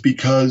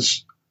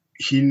because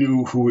he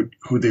knew who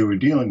they were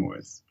dealing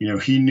with.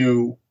 He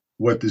knew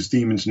what this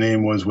demon's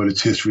name was, what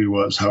its history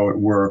was, how it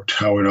worked,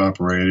 how it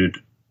operated.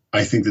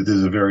 I think that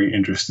there's a very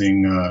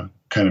interesting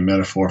kind of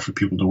metaphor for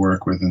people to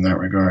work with in that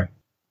regard.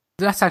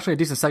 That's actually a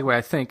decent segue,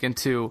 I think,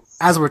 into,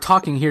 as we're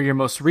talking here, your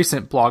most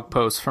recent blog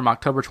post from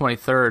October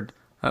 23rd.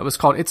 It was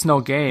called It's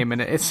No Game,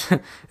 and it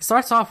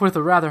starts off with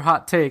a rather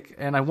hot take,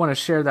 and I want to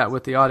share that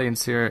with the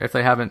audience here if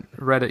they haven't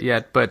read it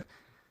yet. But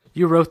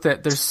you wrote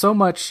that there's so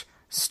much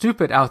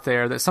stupid out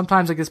there that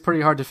sometimes it gets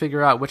pretty hard to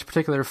figure out which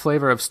particular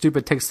flavor of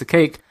stupid takes the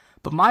cake.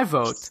 But my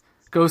vote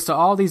goes to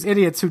all these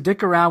idiots who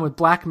dick around with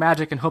black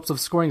magic in hopes of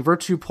scoring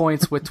virtue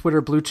points with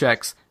Twitter blue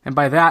checks. And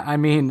by that, I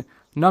mean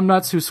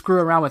numbnuts who screw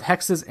around with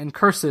hexes and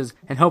curses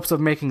in hopes of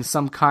making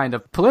some kind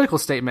of political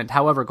statement,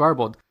 however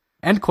garbled.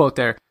 End quote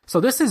there. So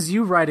this is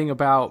you writing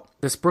about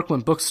this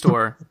Brooklyn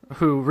bookstore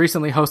who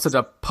recently hosted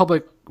a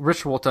public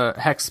ritual to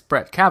hex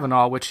Brett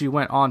Kavanaugh, which you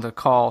went on to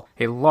call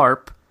a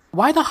LARP.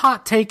 Why the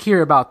hot take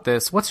here about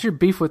this? What's your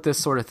beef with this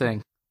sort of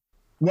thing?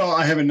 Well,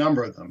 I have a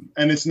number of them,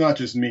 and it's not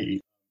just me.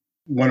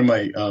 one of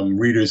my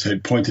readers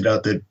had pointed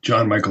out that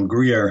John Michael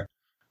Greer,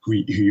 who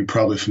you're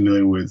probably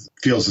familiar with,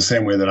 feels the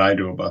same way that I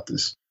do about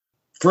this.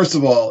 First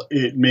of all,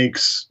 it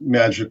makes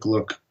magic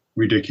look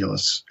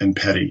ridiculous and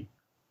petty.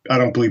 I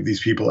don't believe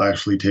these people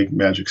actually take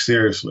magic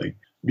seriously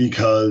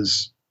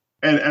because,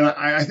 and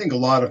I think a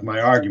lot of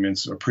my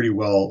arguments are pretty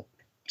well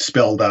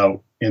spelled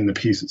out in the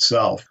piece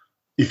itself.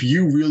 If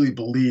you really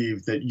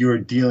believe that you're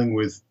dealing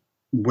with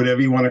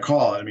whatever you want to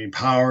call it, I mean,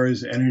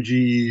 powers,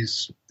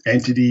 energies,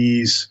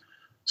 entities,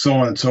 so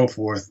on and so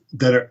forth,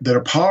 that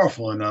are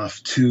powerful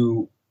enough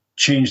to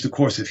change the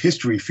course of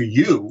history for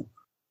you,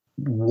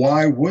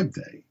 why would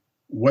they?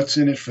 What's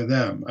in it for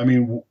them? I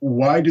mean,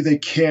 why do they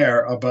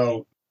care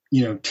about,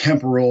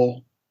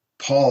 temporal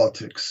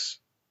politics?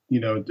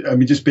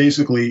 Just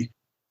basically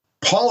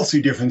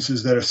policy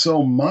differences that are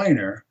so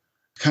minor.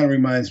 Kind of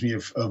reminds me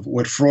of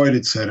what Freud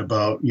had said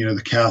about,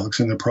 the Catholics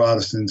and the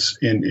Protestants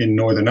in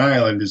Northern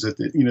Ireland, is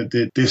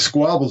that, their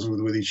squabbles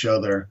with each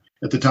other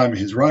at the time of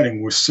his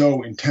writing were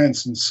so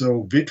intense and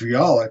so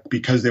vitriolic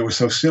because they were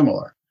so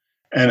similar.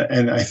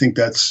 And I think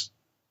that's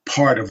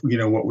part of,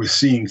 what we're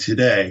seeing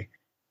today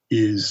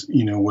is,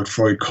 what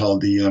Freud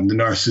called the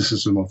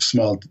narcissism of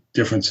small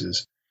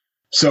differences.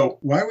 So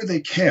why would they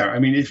care? I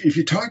mean, if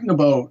you're talking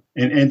about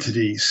an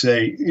entity,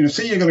 say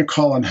you're going to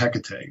call on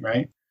Hecate,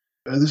 right?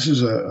 This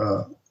is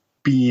a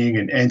being,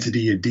 an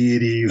entity, a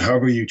deity,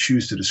 however you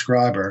choose to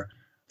describe her,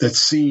 that's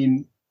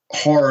seen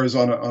horrors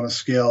on a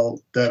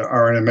scale that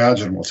are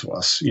unimaginable to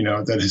us,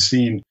 that has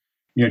seen,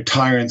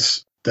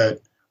 tyrants that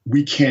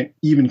we can't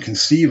even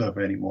conceive of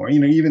anymore,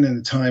 even in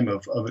the time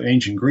of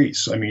ancient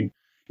Greece. I mean,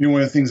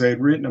 one of the things I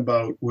had written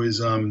about was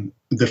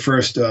the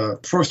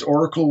first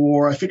Oracle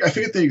War. I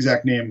forget the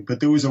exact name,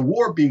 but there was a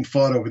war being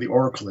fought over the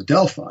Oracle of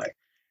Delphi.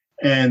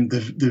 And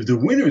the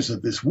winners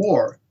of this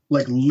war,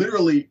 like,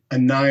 literally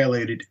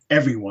annihilated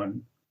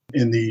everyone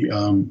in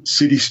the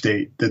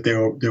city-state that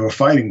they were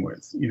fighting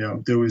with.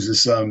 There was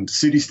this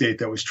city-state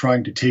that was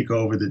trying to take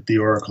over the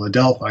Oracle of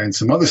Delphi, and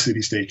some other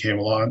city-state came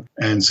along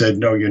and said,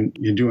 no,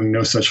 you're doing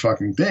no such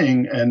fucking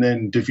thing, and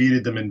then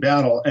defeated them in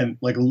battle and,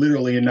 like,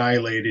 literally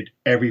annihilated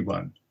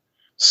everyone.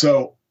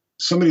 So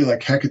somebody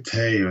like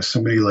Hecate or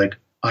somebody like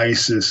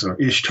Isis or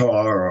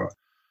Ishtar or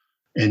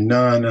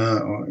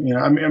Inanna, or,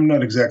 I'm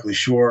not exactly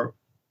sure,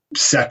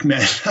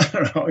 Sekhmet,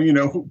 I don't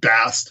know,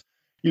 Bast,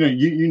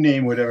 you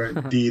name whatever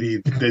deity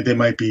they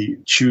might be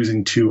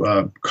choosing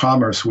to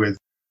commerce with.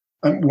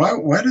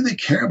 Why do they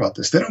care about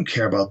this? They don't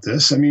care about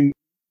this. I mean,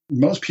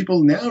 most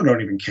people now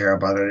don't even care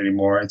about it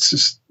anymore. It's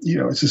just,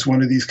 it's just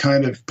one of these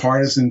kind of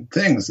partisan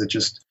things that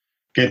just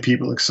get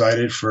people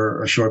excited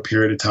for a short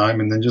period of time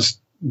and then just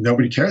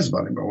nobody cares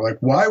about it anymore. Like,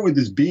 why would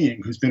this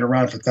being who's been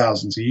around for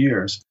thousands of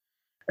years,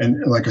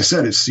 and like I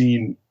said, has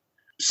seen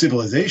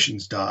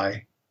civilizations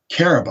die,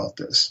 care about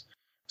this?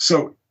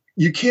 So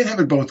you can't have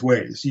it both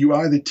ways. You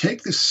either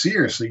take this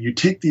seriously, you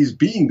take these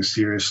beings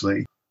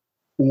seriously,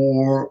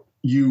 or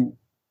you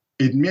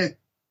admit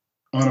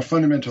on a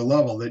fundamental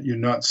level that you're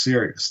not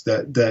serious,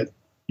 that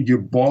you're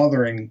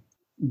bothering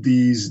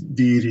these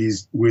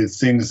deities with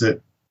things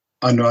that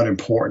are not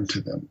important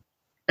to them.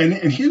 And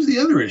here's the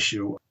other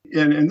issue,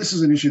 and this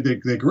is an issue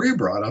that Greer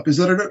brought up, is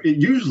that it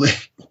usually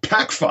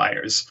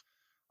backfires.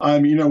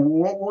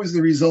 What was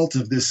the result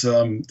of this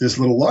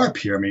little LARP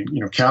here? I mean,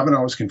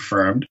 Kavanaugh was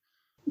confirmed.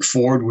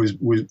 Ford was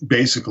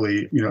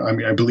basically,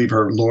 I believe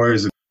her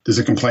lawyers, there's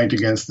a complaint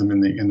against them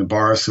in the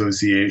Bar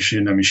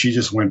Association. I mean,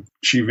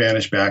 she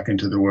vanished back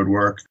into the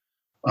woodwork.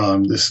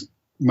 This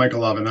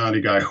Michael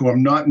Avenatti guy, who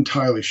I'm not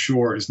entirely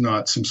sure is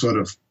not some sort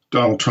of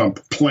Donald Trump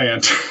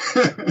plant.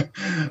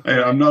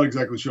 I'm not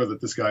exactly sure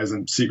that this guy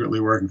isn't secretly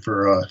working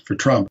for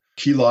Trump.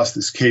 He lost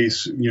this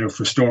case,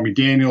 for Stormy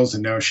Daniels,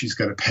 and now she's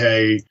got to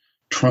pay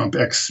Trump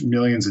X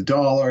millions of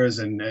dollars,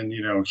 and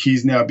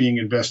he's now being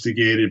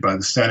investigated by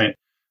the Senate.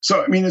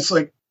 So, I mean, it's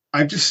like,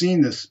 I've just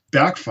seen this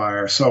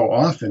backfire so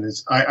often.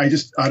 I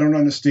don't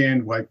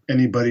understand why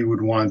anybody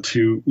would want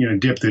to,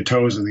 dip their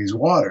toes in these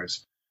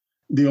waters.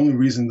 The only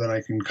reason that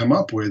I can come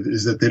up with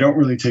is that they don't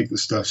really take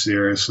this stuff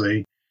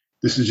seriously.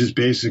 This is just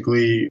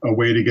basically a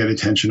way to get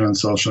attention on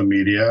social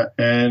media,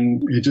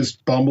 and it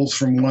just bumbles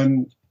from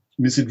one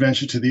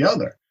misadventure to the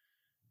other.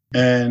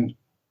 And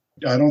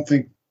I don't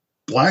think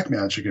black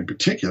magic in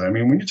particular, I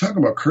mean, when you talk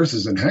about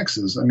curses and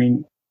hexes, I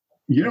mean,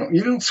 you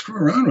don't screw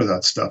around with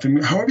that stuff. I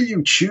mean, however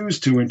you choose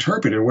to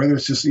interpret it, whether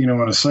it's just,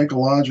 on a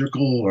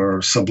psychological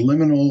or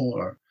subliminal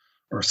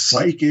or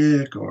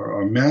psychic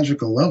or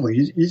magical level,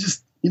 you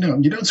just, you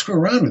don't screw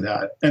around with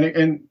that.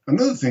 And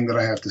another thing that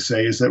I have to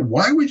say is that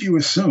why would you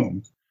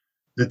assume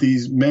that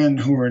these men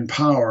who are in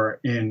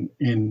power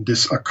in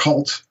this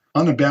occult,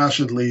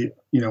 unabashedly,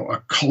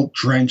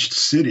 occult-drenched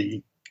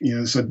city,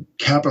 it's a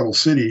capital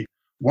city,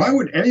 why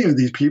would any of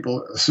these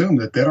people assume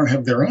that they don't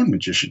have their own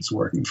magicians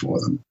working for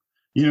them?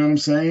 You know what I'm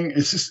saying?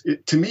 It's just,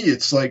 to me,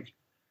 it's like,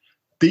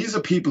 these are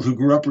people who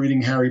grew up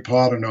reading Harry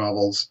Potter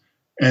novels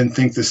and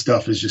think this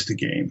stuff is just a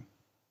game.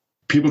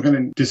 People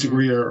can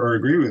disagree or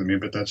agree with me,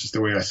 but that's just the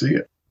way I see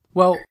it.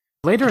 Well,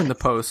 Later in the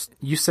post,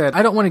 you said,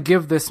 I don't want to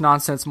give this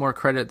nonsense more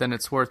credit than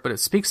it's worth, but it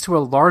speaks to a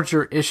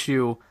larger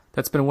issue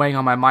that's been weighing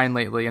on my mind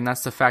lately, and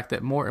that's the fact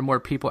that more and more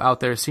people out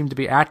there seem to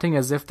be acting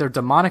as if they're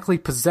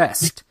demonically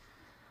possessed.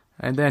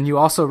 And then you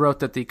also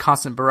wrote that the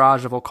constant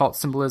barrage of occult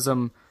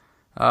symbolism,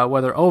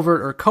 whether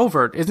overt or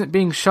covert, isn't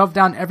being shoved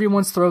down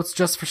everyone's throats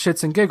just for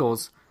shits and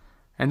giggles.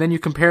 And then you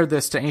compared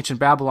this to ancient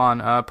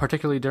Babylon,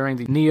 particularly during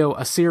the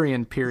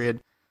Neo-Assyrian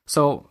period.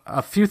 So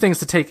a few things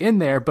to take in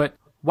there, but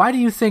why do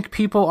you think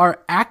people are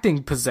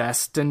acting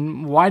possessed,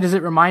 and why does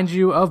it remind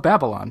you of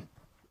Babylon?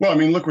 Well, I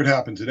mean, look what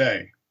happened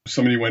today.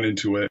 Somebody went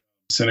into a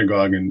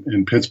synagogue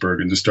in Pittsburgh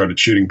and just started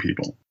shooting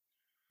people.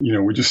 You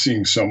know, we're just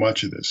seeing so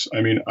much of this.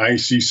 I mean, I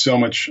see so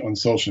much on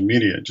social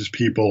media, just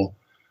people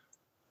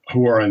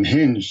who are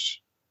unhinged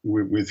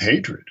with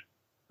hatred.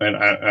 And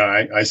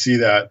I see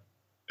that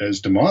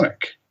as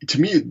demonic.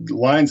 To me,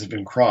 lines have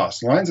been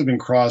crossed. Lines have been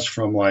crossed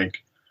from,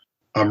 like,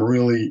 I'm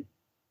really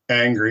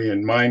angry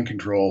and mind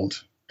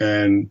controlled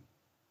and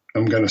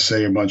I'm going to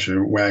say a bunch of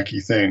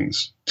wacky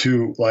things,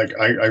 to, like,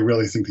 I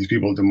really think these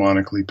people are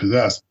demonically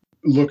possessed.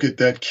 Look at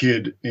that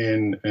kid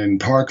in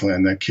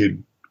Parkland, that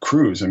kid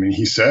Cruz. I mean,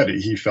 he said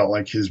he felt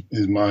like his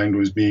mind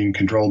was being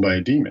controlled by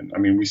a demon. I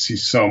mean, we see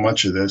so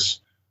much of this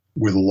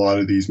with a lot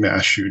of these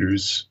mass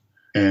shooters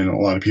and a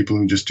lot of people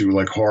who just do,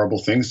 like, horrible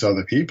things to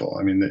other people.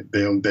 I mean,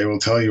 they will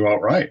tell you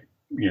outright,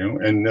 you know,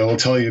 and they'll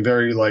tell you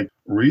very, like,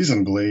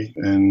 reasonably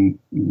and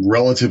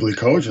relatively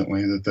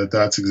cogently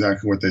that's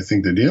exactly what they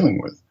think they're dealing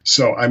with.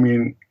 So, I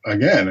mean,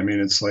 again, I mean,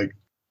 it's like,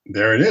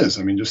 there it is.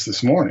 I mean, just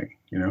this morning,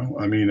 you know,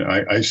 I mean,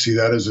 I see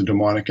that as a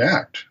demonic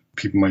act.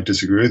 People might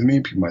disagree with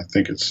me. People might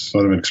think it's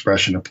sort of an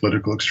expression of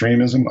political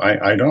extremism.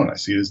 I don't. I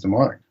see it as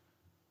demonic.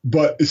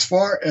 But as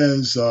far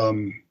as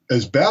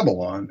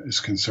Babylon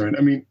is concerned,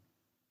 I mean,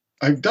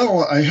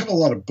 I have a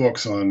lot of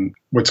books on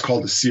what's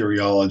called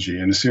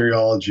Assyriology, and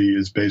Assyriology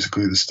is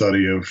basically the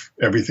study of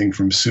everything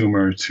from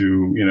Sumer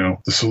to, you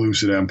know, the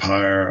Seleucid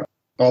Empire,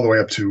 all the way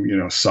up to, you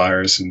know,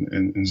 Cyrus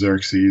and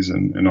Xerxes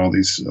and all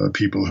these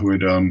people who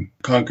had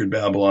conquered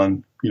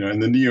Babylon. You know,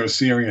 and the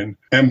Neo-Assyrian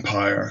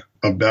Empire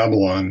of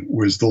Babylon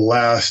was the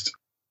last,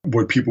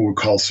 what people would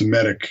call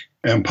Semitic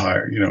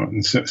empire, you know,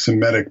 and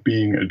Semitic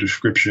being a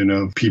description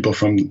of people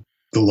from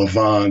the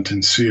Levant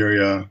and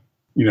Syria.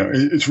 You know,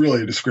 it's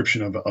really a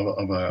description of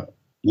a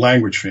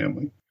language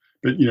family,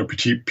 but, you know,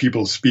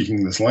 people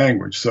speaking this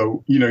language.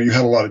 So, you know, you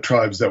had a lot of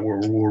tribes that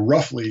were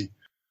roughly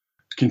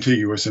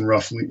contiguous and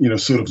roughly, you know,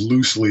 sort of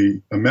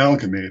loosely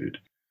amalgamated.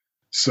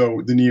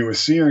 So the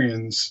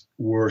Neo-Assyrians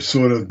were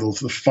sort of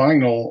the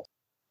final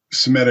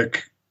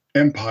Semitic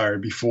empire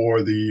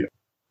before the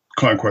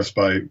conquest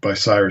by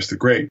Cyrus the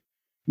Great.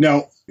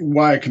 Now,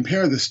 why I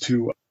compare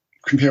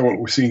what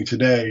we're seeing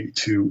today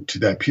to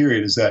that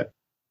period is that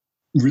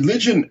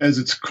religion, as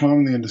it's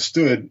commonly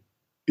understood,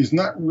 is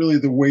not really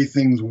the way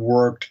things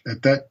worked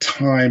at that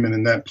time and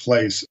in that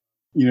place.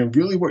 You know,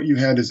 really what you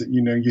had is that,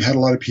 you know, you had a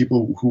lot of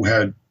people who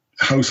had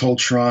household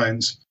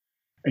shrines,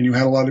 and you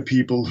had a lot of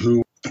people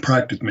who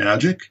practiced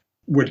magic,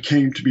 what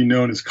came to be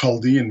known as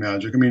Chaldean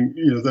magic. I mean,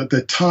 you know,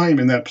 that time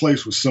and that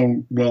place was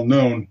so well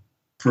known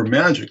for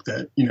magic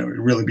that, you know, it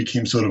really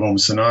became sort of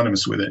almost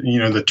synonymous with it. And, you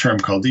know, the term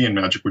Chaldean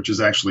magic, which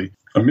is actually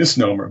a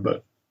misnomer,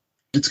 but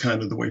it's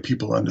kind of the way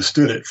people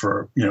understood it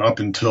for, you know, up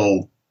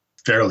until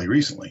fairly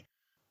recently.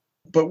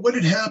 But what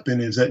had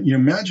happened is that, you know,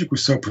 magic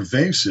was so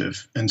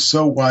pervasive and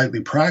so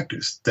widely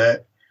practiced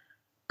that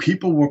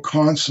people were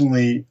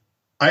constantly,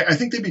 I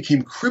think they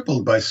became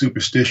crippled by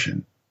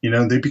superstition. You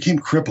know, they became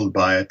crippled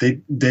by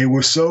it. There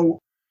was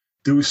so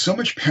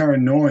much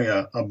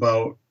paranoia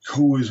about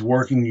who was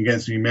working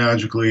against me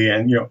magically,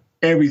 and, you know,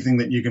 everything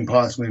that you can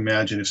possibly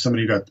imagine. If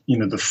somebody got, you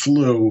know, the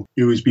flu,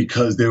 it was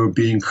because they were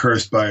being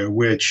cursed by a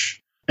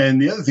witch.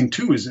 And the other thing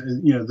too is,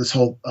 you know, this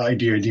whole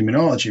idea of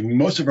demonology. I mean,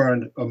 most of our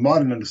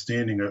modern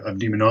understanding of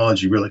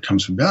demonology really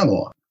comes from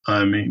Babylon.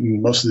 I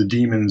mean, most of the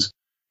demons,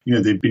 you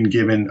know, they've been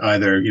given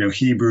either, you know,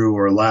 Hebrew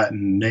or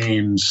Latin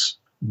names,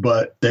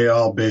 but they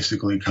all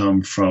basically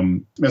come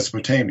from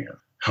Mesopotamia,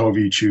 however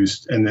you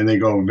choose. And then they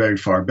go very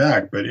far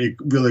back. But it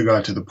really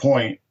got to the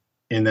point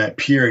in that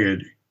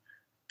period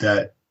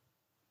that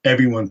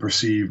everyone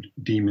perceived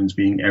demons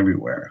being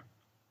everywhere.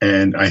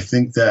 And I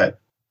think that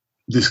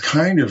this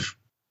kind of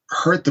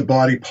hurt the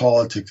body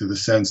politic to the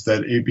sense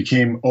that it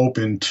became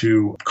open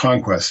to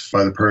conquest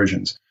by the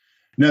Persians.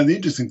 Now, the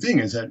interesting thing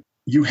is that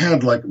you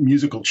had, like,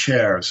 musical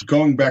chairs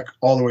going back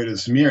all the way to the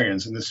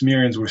Sumerians, and the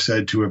Sumerians were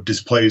said to have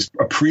displaced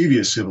a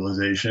previous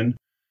civilization.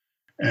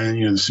 And,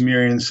 you know, the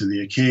Sumerians to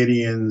the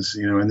Akkadians,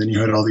 you know, and then you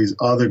had all these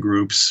other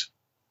groups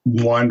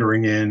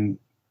wandering in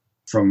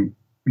from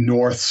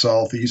north,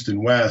 south, east,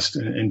 and west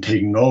and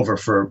taking over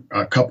for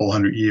a couple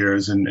hundred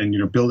years and, you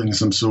know, building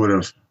some sort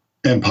of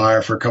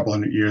empire for a couple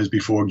hundred years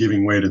before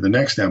giving way to the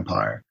next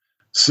empire.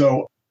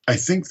 So I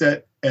think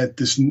that at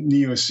this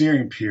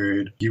Neo-Assyrian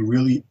period,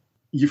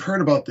 you've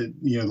heard about the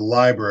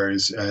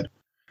libraries at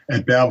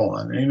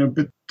Babylon, and, you know,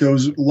 but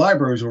those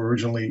libraries were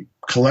originally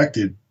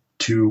collected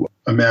to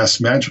amass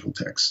magical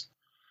texts.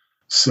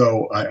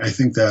 So I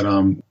think that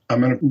I'm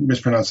going to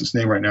mispronounce his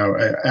name right now.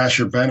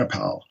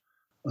 Ashurbanipal,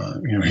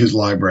 his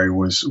library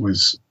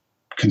was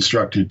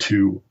constructed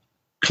to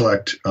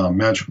collect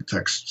magical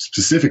texts,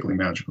 specifically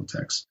magical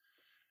texts.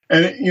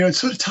 And it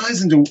sort of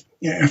ties into,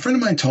 a friend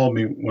of mine told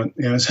me when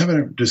I was having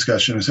a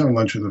discussion, I was having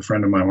lunch with a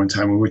friend of mine one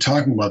time. We were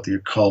talking about the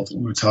occult,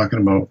 and we were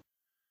talking about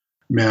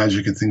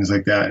magic and things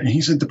like that. And he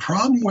said the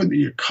problem with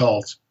the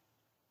occult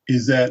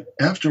is that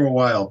after a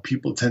while,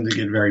 people tend to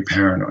get very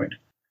paranoid.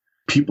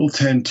 People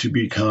tend to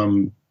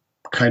become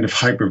kind of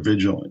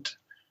hypervigilant.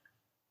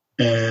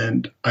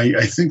 And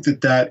I think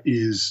that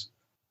is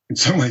in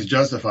some ways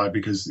justified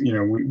because,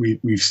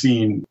 we've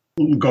seen,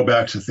 go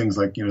back to things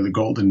like, the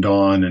Golden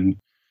Dawn and,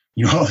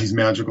 all these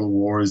magical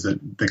wars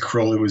that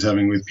Crowley was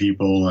having with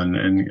people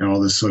and all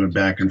this sort of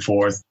back and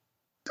forth.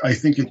 I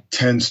think it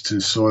tends to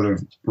sort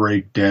of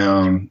break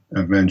down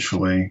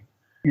eventually,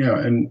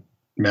 and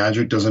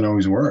magic doesn't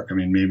always work. I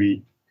mean,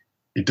 maybe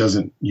it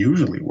doesn't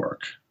usually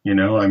work, I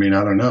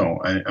don't know.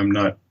 I'm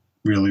not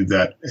really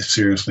that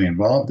seriously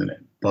involved in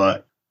it,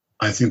 but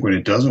I think when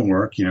it doesn't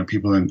work,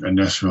 people are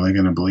necessarily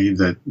going to believe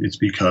that it's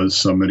because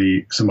some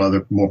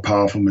other more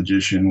powerful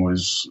magician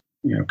was,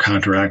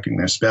 counteracting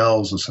their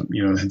spells,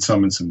 or had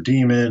summoned some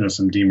demon, or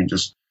some demon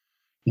just,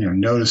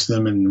 noticed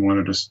them and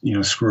wanted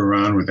to, screw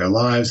around with their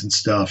lives and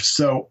stuff.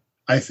 So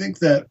I think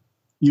that,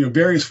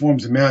 various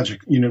forms of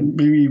magic,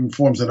 maybe even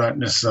forms that aren't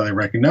necessarily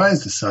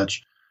recognized as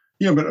such,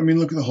 but I mean,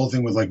 look at the whole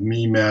thing with like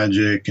me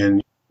magic.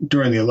 And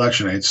during the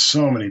election, I had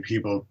so many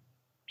people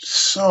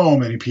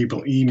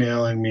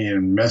emailing me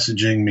and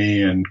messaging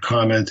me and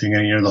commenting,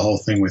 and, the whole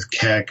thing with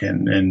Keck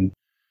and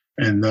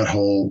that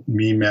whole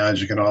me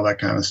magic and all that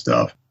kind of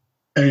stuff.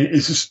 I mean,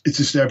 it's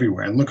just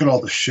everywhere. And look at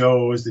all the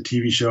shows, the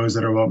TV shows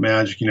that are about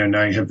magic.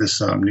 Now you have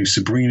this new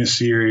Sabrina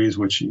series,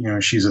 which,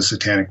 she's a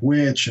satanic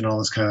witch and all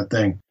this kind of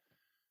thing.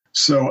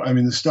 So, I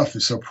mean, the stuff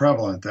is so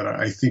prevalent that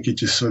I think it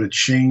just sort of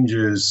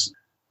changes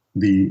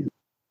the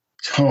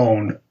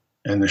tone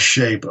and the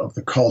shape of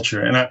the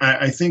culture. And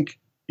I think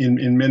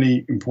in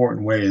many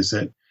important ways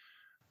that,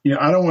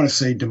 I don't want to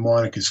say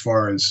demonic as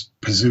far as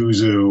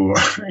Pazuzu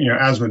or,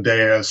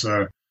 Asmodeus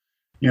or,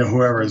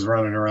 whoever is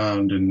running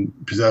around and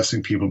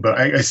possessing people. But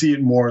I see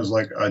it more as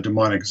like a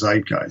demonic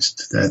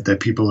zeitgeist, that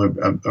people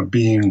are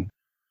being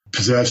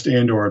possessed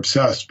and or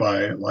obsessed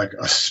by like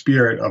a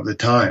spirit of the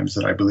times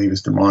that I believe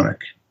is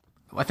demonic.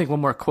 I think one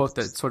more quote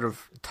that sort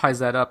of ties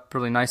that up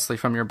really nicely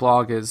from your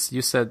blog is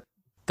you said,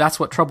 "That's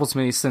what troubles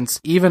me,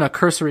 since even a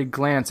cursory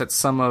glance at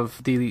some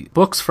of the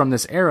books from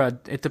this era,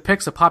 it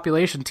depicts a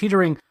population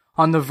teetering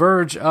on the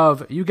verge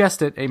of, you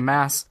guessed it, a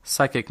mass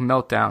psychic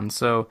meltdown."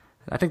 So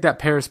I think that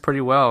pairs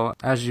pretty well,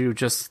 as you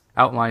just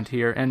outlined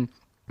here. And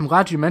I'm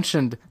glad you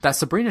mentioned that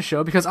Sabrina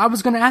show, because I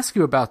was going to ask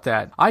you about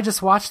that. I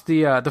just watched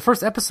the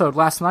first episode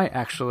last night,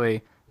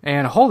 actually,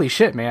 and holy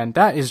shit, man,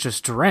 that is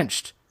just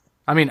drenched.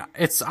 I mean,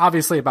 it's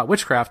obviously about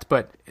witchcraft,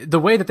 but the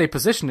way that they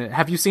position it,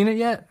 have you seen it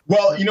yet?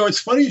 Well, it's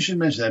funny you should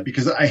mention that,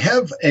 because I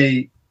have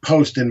a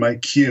post in my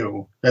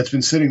queue that's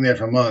been sitting there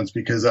for months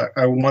because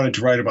I wanted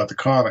to write about the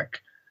comic,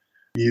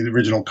 the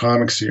original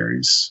comic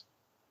series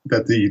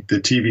that the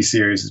TV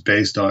series is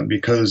based on,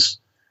 because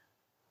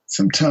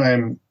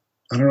sometime,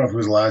 I don't know if it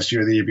was last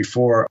year or the year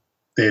before,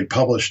 they had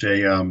published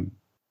a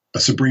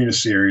Sabrina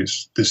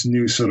series, this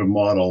new sort of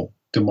model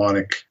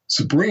demonic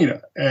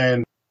Sabrina.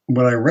 And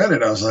when I read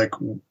it, I was like,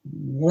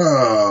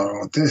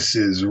 wow, this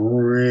is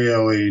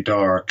really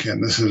dark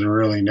and this is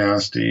really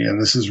nasty. And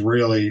this is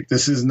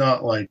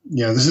not like,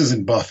 this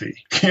isn't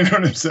Buffy. You know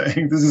what I'm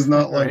saying? This is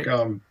not like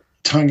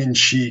tongue in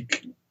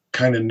cheek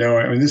kind of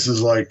knowing. I mean, this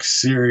is like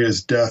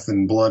serious death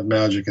and blood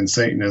magic and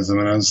Satanism.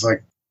 And I was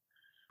like,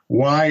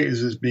 why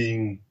is this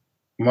being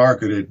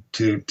marketed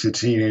to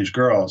teenage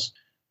girls?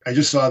 I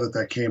just saw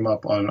that came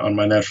up on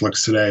my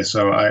Netflix today,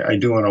 so I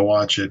do want to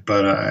watch it,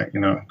 but I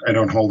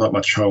don't hold up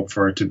much hope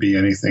for it to be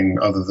anything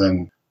other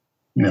than,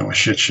 a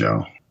shit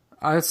show.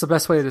 That's the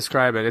best way to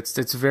describe it.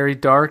 It's very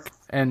dark,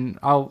 and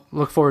I'll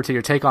look forward to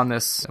your take on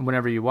this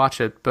whenever you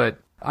watch it. But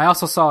I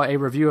also saw a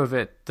review of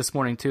it this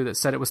morning too that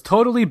said it was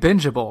totally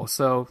bingeable,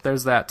 so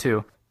there's that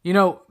too.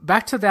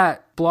 Back to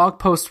that blog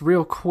post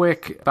real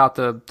quick about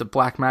the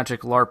black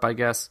magic LARP, I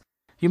guess.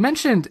 You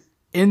mentioned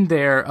in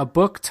there a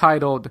book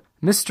titled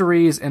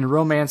Mysteries and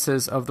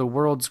Romances of the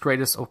World's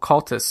Greatest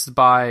Occultists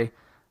by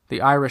the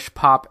Irish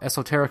pop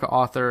esoterica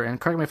author, and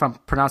correct me if I'm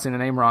pronouncing the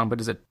name wrong,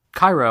 but is it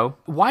Cairo?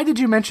 Why did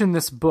you mention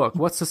this book?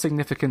 What's the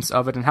significance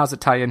of it, and how's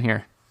it tie in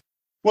here?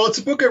 Well, it's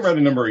a book I read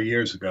a number of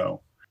years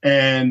ago,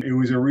 and it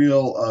was a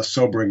real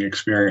sobering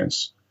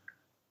experience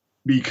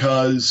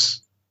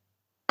because,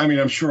 I mean,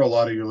 I'm sure a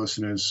lot of your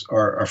listeners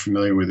are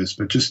familiar with this,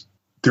 but just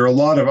there are a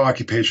lot of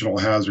occupational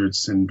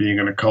hazards in being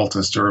an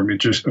occultist or a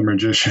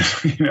magician.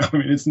 I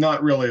mean, it's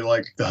not really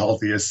like the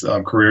healthiest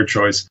career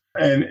choice.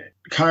 And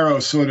Cairo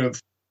sort of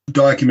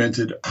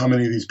documented how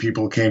many of these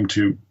people came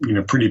to,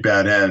 pretty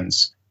bad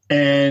ends.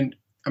 And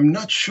I'm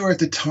not sure at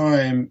the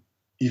time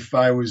if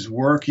I was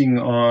working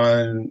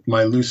on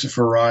my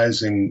Lucifer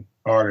Rising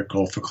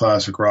article for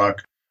Classic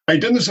Rock.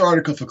 I'd done this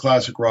article for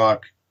Classic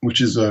Rock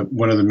which is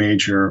one of the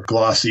major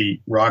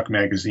glossy rock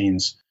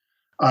magazines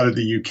out of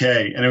the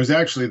UK. And it was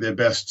actually their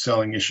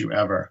best-selling issue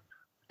ever.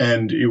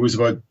 And it was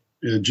about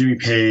Jimmy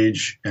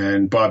Page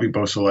and Bobby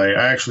Beausoleil.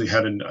 I actually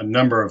had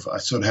I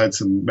sort of had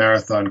some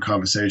marathon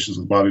conversations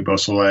with Bobby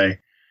Beausoleil,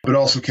 but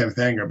also Kenneth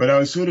Anger. But I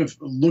was sort of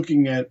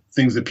looking at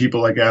things that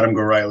people like Adam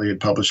Gorightly had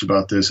published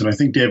about this. And I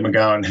think Dave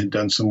McGowan had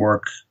done some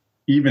work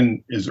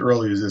even as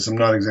early as this. I'm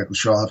not exactly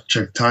sure. I'll have to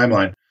check the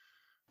timeline.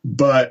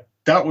 But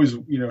that was,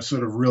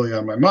 sort of really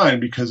on my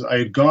mind because I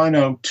had gone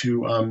out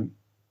to,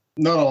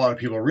 not a lot of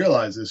people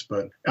realize this,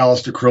 but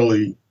Aleister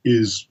Crowley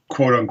is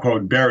quote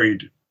unquote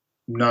buried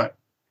not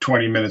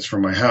 20 minutes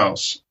from my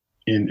house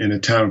in a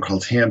town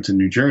called Hampton,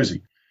 New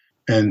Jersey.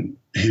 And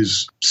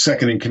his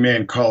second in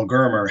command, Carl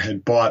Germer,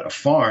 had bought a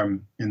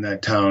farm in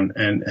that town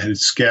and had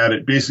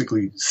scattered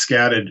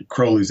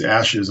Crowley's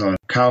ashes on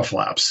cow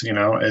flaps.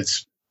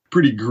 It's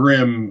pretty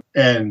grim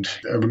end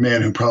of a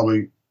man who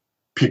probably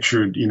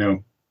pictured,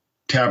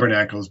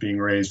 tabernacles being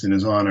raised in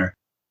his honor.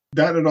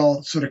 That had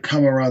all sort of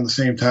come around the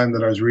same time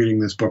that I was reading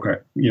this book,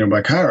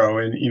 by Cairo.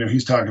 And,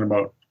 he's talking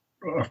about,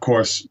 of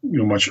course,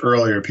 much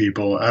earlier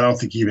people. I don't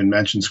think he even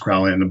mentions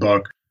Crowley in the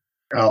book.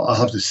 I'll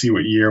have to see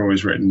what year it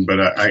was written, but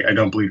I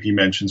don't believe he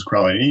mentions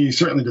Crowley. And he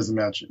certainly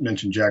doesn't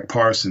mention Jack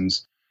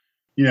Parsons.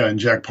 And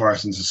Jack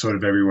Parsons is sort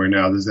of everywhere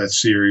now. There's that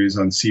series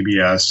on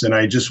CBS. And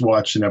I just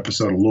watched an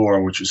episode of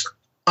Lore, which is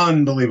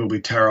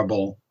unbelievably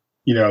terrible.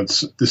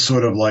 It's this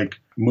sort of like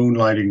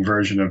moonlighting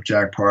version of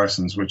Jack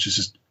Parsons, which is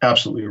just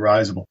absolutely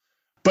risible.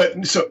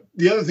 But so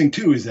the other thing,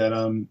 too, is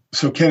that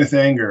so Kenneth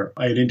Anger,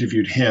 I had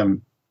interviewed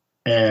him,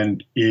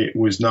 and it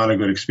was not a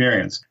good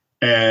experience.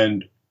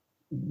 And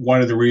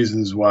one of the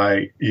reasons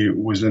why it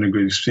wasn't a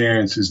good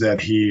experience is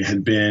that he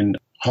had been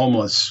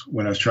homeless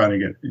when I was trying to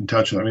get in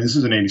touch with him. I mean, this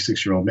is an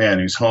 86-year-old man.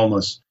 He was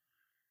homeless,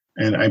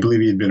 and I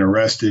believe he had been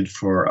arrested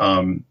for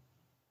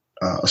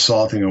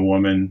assaulting a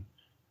woman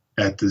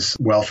at this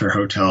welfare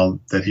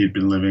hotel that he'd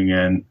been living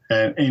in.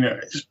 And,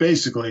 just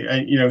basically,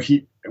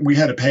 we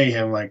had to pay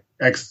him like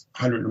X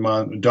hundred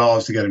amount of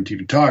dollars to get him to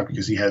even talk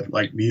because he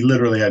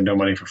literally had no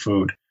money for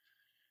food.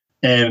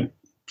 And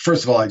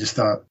first of all, I just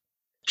thought,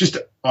 just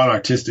on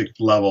artistic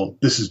level,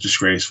 this is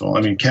disgraceful.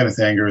 I mean, Kenneth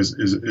Anger is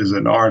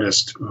an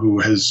artist who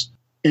has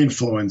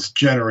influenced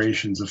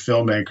generations of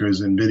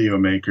filmmakers and video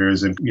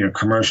makers and,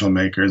 commercial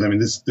makers. I mean,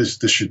 this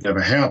should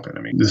never happen.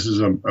 I mean, this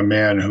is a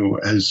man who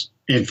has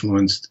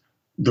influenced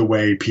the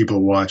way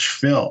people watch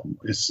film.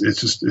 It's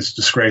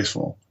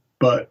disgraceful.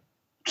 But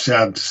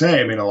sad to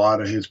say, I mean, a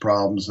lot of his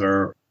problems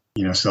are,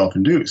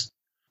 self-induced.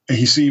 And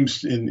he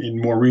seems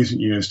in more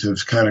recent years to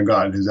have kind of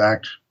gotten his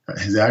act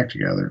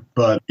together,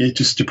 but it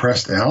just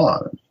depressed the hell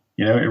out of me.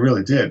 It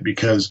really did,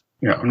 because,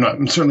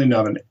 I'm certainly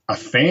not a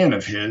fan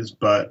of his,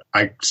 but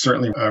I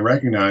certainly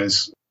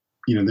recognize,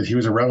 that he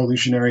was a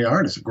revolutionary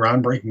artist, a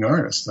groundbreaking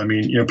artist. I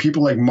mean,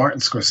 people like Martin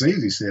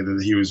Scorsese say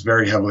that he was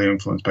very heavily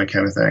influenced by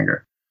Kenneth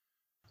Anger.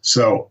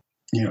 So,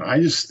 I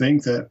just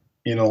think that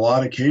in a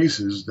lot of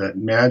cases that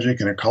magic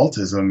and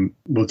occultism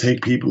will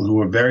take people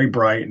who are very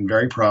bright and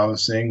very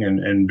promising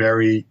and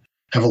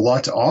have a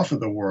lot to offer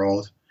the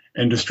world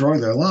and destroy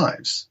their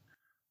lives.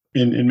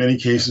 In many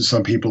cases,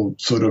 some people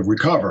sort of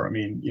recover. I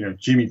mean,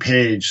 Jimmy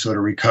Page sort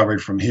of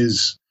recovered from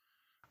his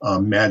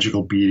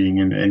magical beating,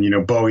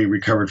 and Bowie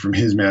recovered from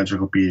his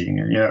magical beating,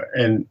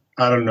 and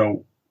I don't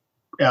know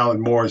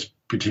Alan Moore's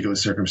particular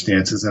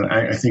circumstances, and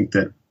I think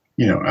that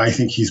I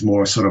think he's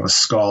more sort of a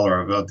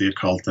scholar of the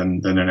occult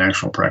than an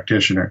actual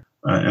practitioner,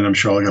 and I'm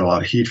sure I'll get a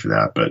lot of heat for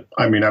that. But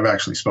I mean, I've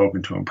actually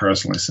spoken to him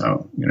personally,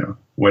 so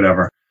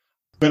whatever.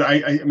 But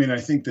I mean, I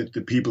think that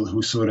the people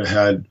who sort of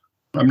had,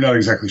 I'm not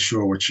exactly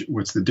sure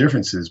what's the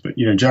difference is, but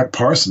Jack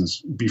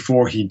Parsons,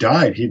 before he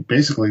died, he'd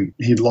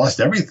lost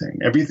everything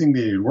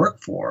that he'd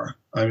worked for.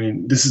 I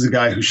mean, this is a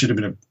guy who should have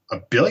been a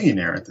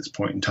billionaire at this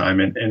point in time,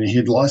 and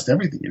he'd lost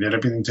everything. He'd had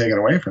everything taken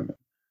away from him.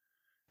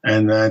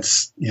 And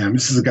that's,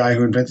 this is a guy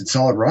who invented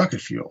solid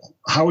rocket fuel.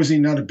 How is he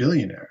not a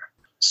billionaire?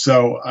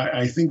 So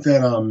I think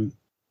that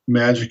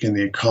magic and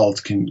the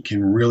occult can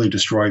really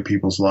destroy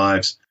people's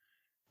lives.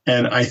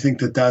 And I think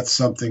that that's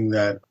something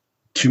that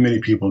too many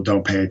people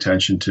don't pay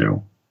attention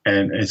to.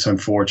 And it's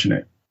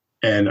unfortunate.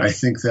 And I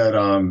think that,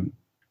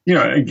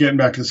 getting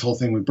back to this whole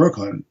thing with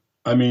Brooklyn,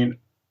 I mean,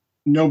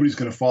 nobody's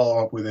going to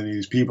follow up with any of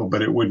these people,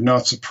 but it would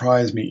not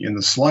surprise me in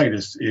the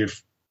slightest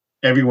if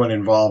everyone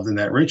involved in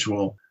that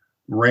ritual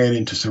ran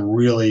into some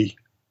really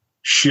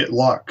shit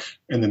luck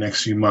in the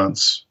next few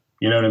months.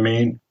 You know what I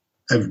mean?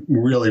 I've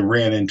really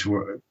ran into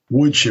a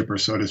wood chipper,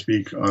 so to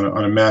speak,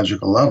 on a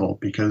magical level,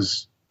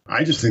 because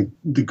I just think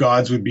the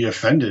gods would be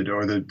offended,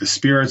 or the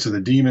spirits or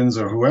the demons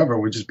or whoever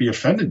would just be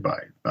offended by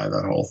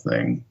that whole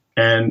thing.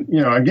 And,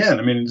 again,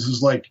 I mean, this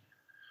is like,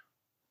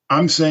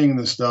 I'm saying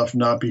this stuff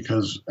not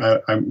because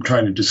I'm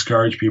trying to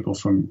discourage people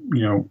from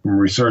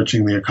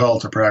researching the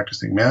occult or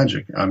practicing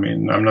magic. I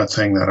mean, I'm not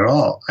saying that at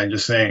all. I'm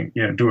just saying,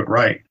 do it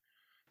right,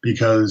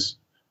 because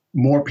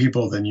more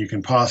people than you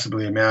can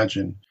possibly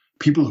imagine,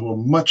 people who are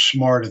much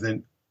smarter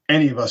than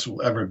any of us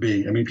will ever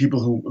be. I mean, people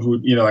who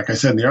like I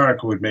said in the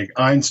article, would make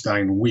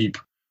Einstein weep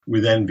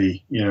with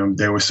envy.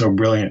 They were so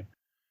brilliant,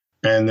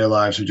 and their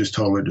lives were just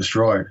totally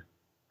destroyed.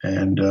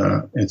 And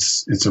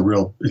it's a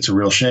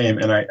real shame.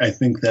 And I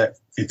think that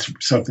it's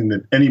something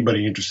that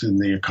anybody interested in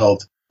the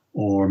occult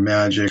or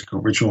magic or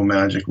ritual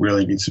magic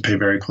really needs to pay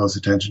very close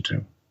attention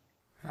to.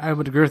 I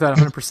would agree with that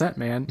 100%,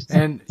 man.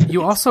 And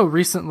you also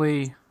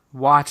recently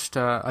watched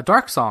a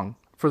Dark Song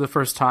for the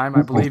first time.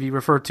 I believe you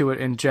referred to it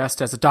in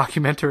jest as a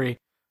documentary.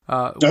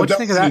 What do you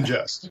think of that? In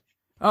jest.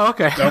 Oh,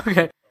 okay. No.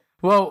 Okay.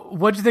 Well,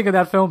 what do you think of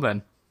that film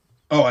then?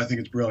 Oh, I think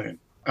it's brilliant.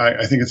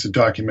 I think it's a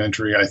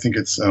documentary. I think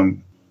it's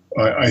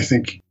I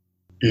think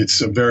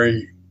it's a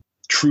very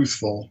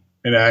truthful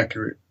and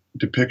accurate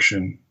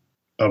depiction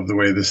of the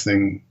way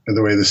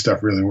this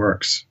stuff really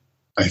works.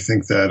 I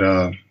think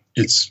that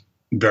it's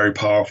very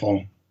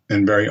powerful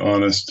and very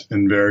honest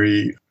and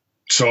very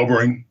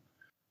sobering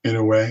in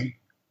a way,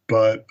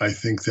 but I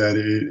think that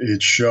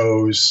it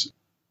shows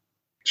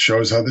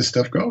how this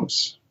stuff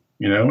goes,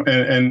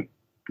 and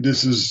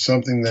this is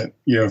something that,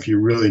 if you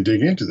really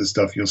dig into this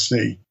stuff, you'll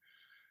see,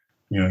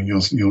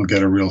 you'll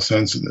get a real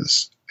sense of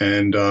this.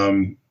 And,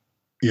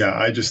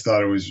 I just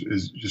thought it was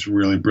just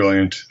really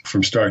brilliant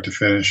from start to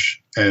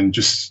finish, and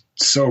just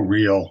so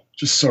real.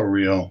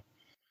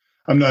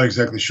 I'm not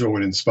exactly sure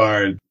what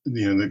inspired,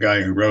 the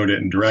guy who wrote it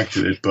and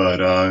directed it,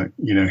 but,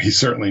 he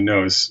certainly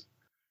knows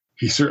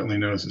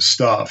his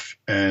stuff.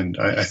 And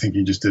I think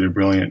he just did a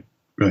brilliant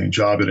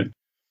job at it.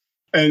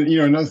 And,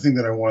 another thing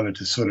that I wanted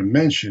to sort of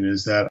mention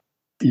is that,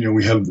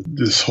 we have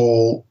this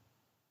whole,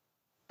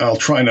 I'll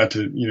try not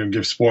to,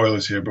 give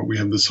spoilers here, but we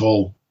have this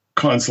whole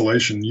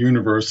constellation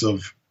universe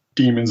of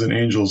demons and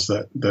angels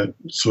that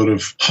sort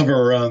of hover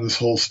around this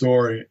whole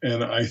story.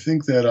 And I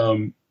think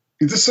that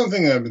this is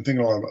something that I've been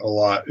thinking about a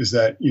lot, is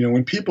that,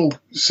 when people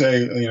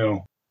say,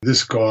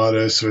 this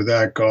goddess or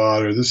that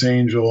god or this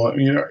angel,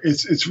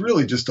 it's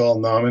really just all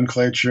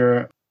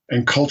nomenclature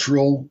and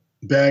cultural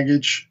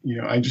baggage.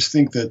 I just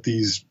think that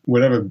these,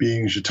 whatever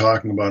beings you're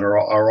talking about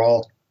are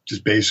all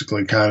just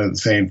basically kind of the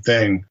same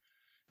thing.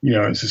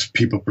 It's just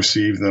people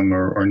perceive them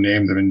or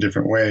name them in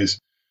different ways.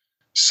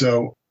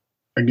 So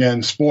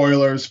again,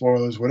 spoilers,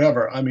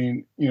 whatever. I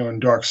mean, in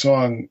Dark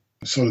Song,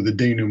 sort of the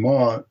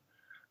denouement,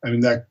 I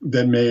mean, that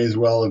may as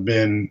well have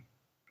been,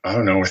 I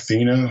don't know,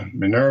 Athena,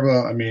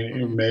 Minerva. I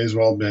mean, it may as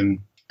well have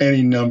been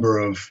any number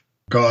of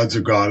gods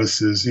or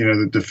goddesses.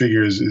 The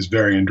figure is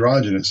very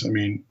androgynous. I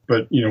mean,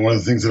 but, one of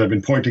the things that I've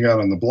been pointing out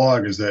on the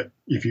blog is that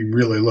if you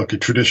really look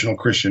at traditional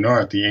Christian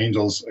art, the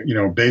angels,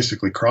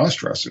 basically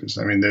cross-dressers.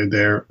 I mean,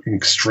 they're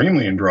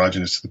extremely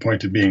androgynous to the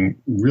point of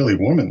being really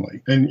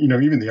womanly. And,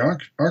 even the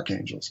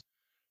archangels.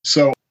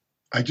 So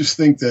I just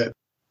think that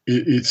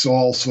it's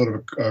all sort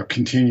of a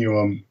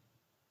continuum.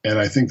 And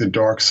I think the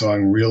Dark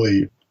Song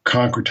really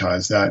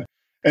concretized that.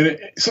 And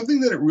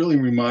something that it really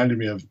reminded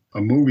me of, a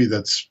movie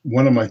that's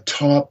one of my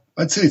top,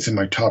 I'd say it's in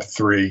my top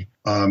 3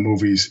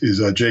 movies, is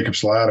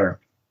Jacob's Ladder.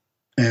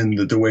 And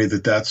the way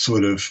that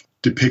sort of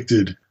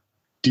depicted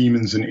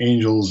demons and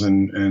angels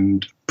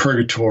and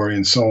purgatory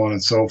and so on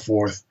and so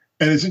forth.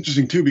 And it's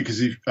interesting too, because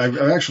I've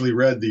actually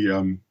read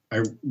the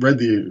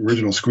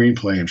original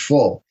screenplay in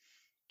full.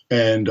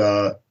 And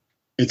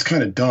it's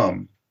kind of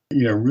dumb.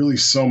 Really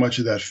so much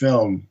of that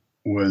film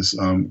was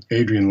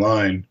Adrian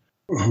Lyne,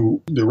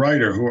 who the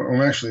writer, who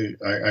I'm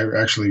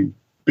actually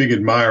big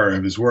admirer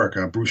of his work,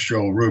 Bruce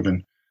Joel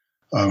Rubin,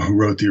 who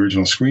wrote the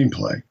original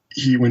screenplay.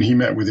 When he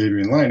met with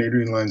Adrian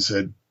Lyne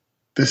said,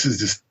 "This is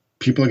just,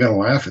 people are going to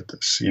laugh at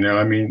this."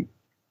 I mean,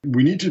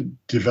 we need to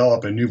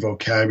develop a new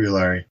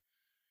vocabulary,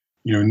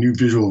 new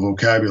visual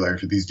vocabulary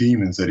for these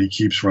demons that he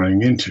keeps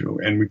running into,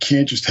 and we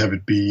can't just have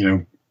it be,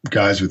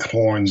 guys with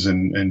horns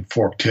and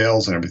forked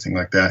tails and everything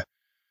like that,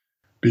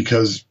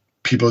 because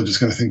people are just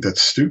going to think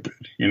that's stupid,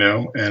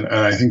 and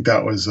I think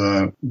that was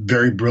a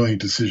very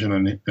brilliant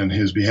decision on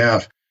his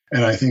behalf.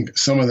 And I think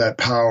some of that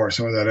power,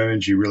 some of that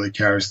energy really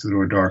carries through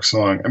to a Dark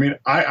Song. I mean,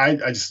 I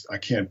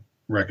can't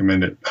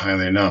recommend it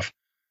highly enough.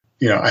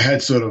 I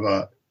had sort of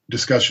a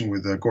discussion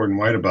with Gordon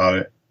White about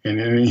it,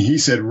 and he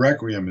said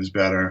Requiem is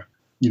better,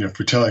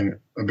 for telling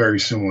a very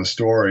similar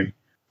story.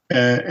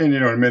 And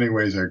in many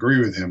ways I agree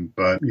with him,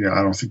 but,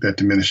 I don't think that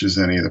diminishes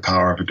any of the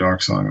power of a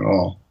Dark Song at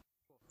all.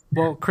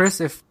 Well, Chris,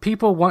 if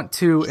people want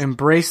to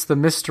embrace the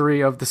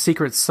mystery of the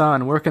Secret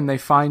Sun, where can they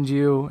find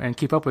you and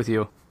keep up with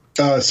you?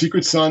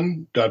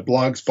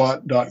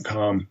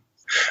 secretsun.blogspot.com.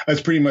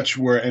 That's pretty much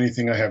where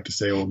anything I have to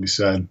say will be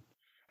said,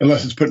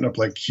 unless it's putting up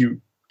like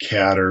cute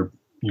cat or,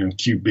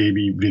 cute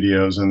baby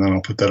videos, and then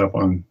I'll put that up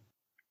on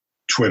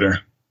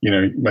Twitter.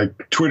 My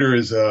Twitter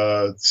is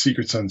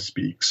Secret Sun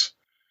Speaks.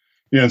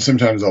 And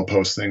sometimes I'll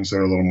post things that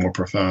are a little more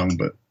profound,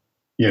 but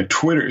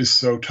Twitter is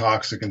so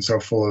toxic and so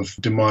full of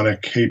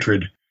demonic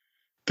hatred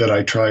that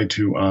I try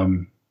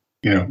to,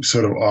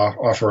 sort of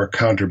offer a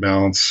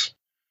counterbalance,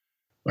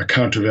 a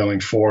countervailing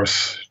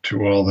force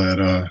to all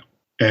that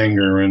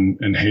anger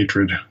and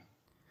hatred.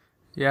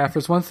 Yeah, if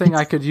there's one thing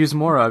I could use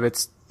more of,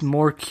 it's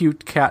more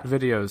cute cat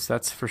videos.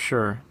 That's for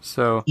sure.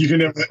 So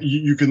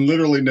you can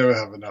literally never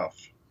have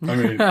enough. I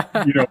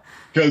mean,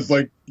 because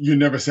like you're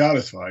never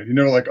satisfied. You're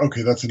never like,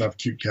 okay, that's enough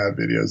cute cat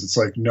videos. It's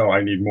like, no,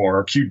 I need more,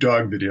 or cute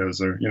dog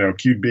videos, or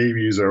cute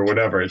babies, or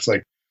whatever. It's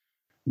like,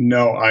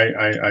 no,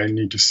 I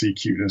need to see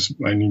cuteness.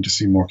 I need to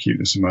see more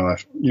cuteness in my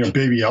life.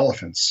 Baby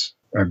elephants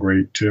are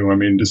great too. I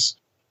mean, just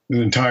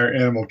an entire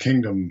animal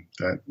kingdom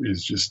that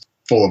is just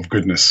full of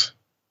goodness.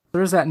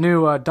 There's that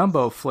new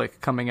Dumbo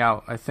flick coming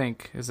out, I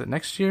think. Is it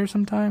next year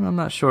sometime? I'm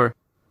not sure.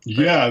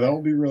 Yeah, that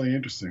will be really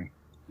interesting.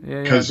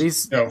 Yeah, because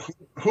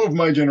who of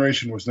my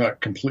generation was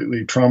not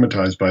completely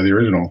traumatized by the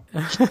original?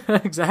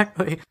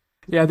 Exactly.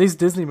 Yeah, these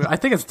Disney movies. I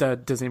think it's the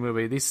Disney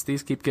movie.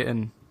 These keep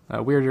getting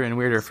weirder and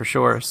weirder for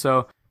sure.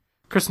 So,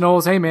 Chris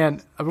Knowles, hey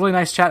man, a really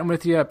nice chatting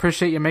with you.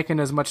 Appreciate you making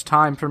as much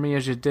time for me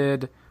as you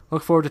did.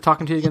 Look forward to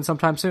talking to you again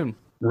sometime soon.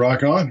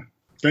 Rock on.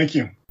 Thank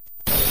you.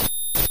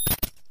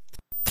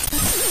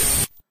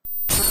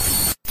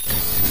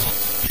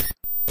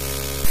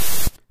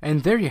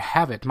 And there you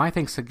have it. My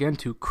thanks again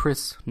to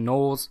Chris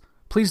Knowles.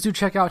 Please do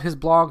check out his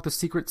blog, The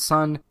Secret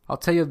Sun. I'll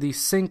tell you, the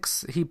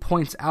syncs he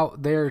points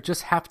out there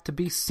just have to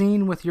be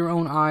seen with your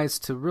own eyes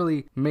to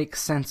really make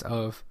sense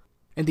of.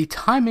 And the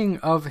timing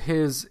of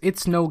his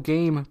It's No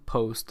Game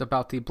post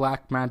about the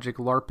black magic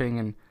LARPing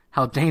and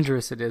how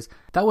dangerous it is,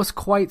 that was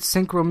quite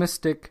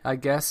synchromystic, I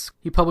guess.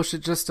 He published it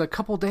just a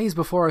couple days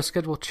before our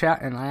scheduled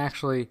chat, and I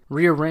actually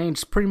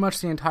rearranged pretty much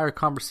the entire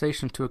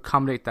conversation to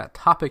accommodate that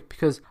topic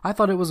because I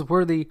thought it was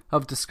worthy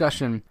of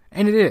discussion,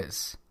 and it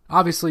is.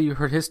 Obviously, you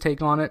heard his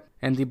take on it,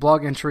 and the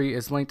blog entry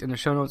is linked in the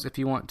show notes if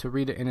you want to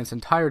read it in its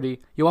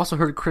entirety. You also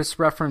heard Chris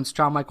reference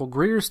John Michael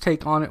Greer's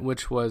take on it,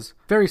 which was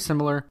very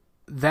similar.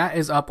 That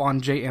is up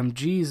on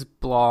JMG's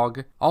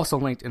blog, also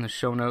linked in the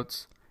show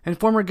notes. And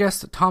former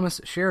guest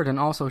Thomas Sheridan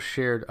also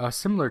shared a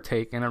similar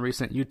take in a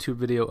recent YouTube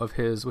video of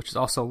his, which is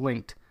also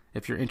linked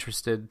if you're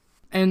interested.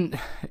 And,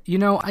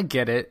 I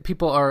get it.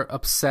 People are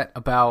upset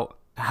about,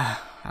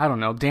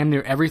 damn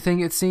near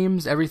everything, it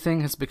seems. Everything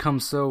has become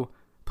so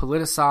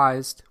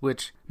politicized,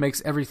 which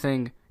makes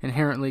everything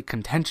inherently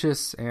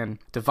contentious and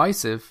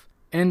divisive.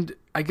 And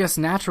I guess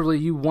naturally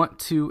you want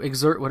to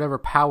exert whatever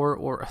power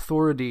or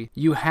authority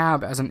you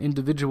have as an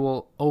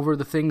individual over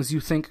the things you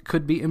think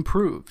could be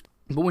improved.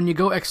 But when you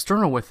go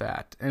external with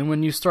that, and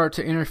when you start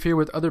to interfere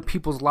with other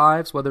people's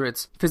lives, whether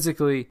it's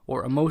physically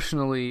or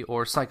emotionally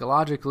or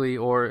psychologically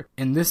or,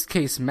 in this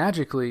case,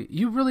 magically,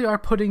 you really are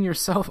putting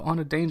yourself on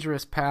a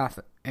dangerous path,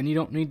 and you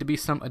don't need to be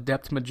some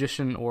adept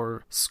magician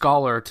or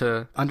scholar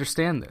to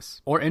understand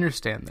this or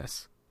understand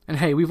this. And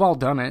hey, we've all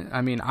done it.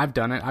 I mean, I've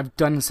done it. I've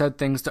done and said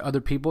things to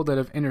other people that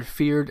have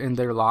interfered in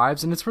their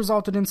lives, and it's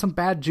resulted in some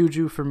bad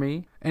juju for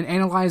me. And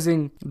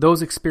analyzing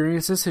those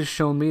experiences has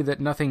shown me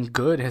that nothing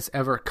good has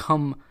ever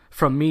come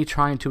from me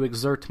trying to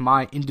exert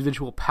my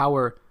individual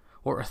power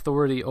or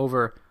authority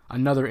over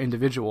another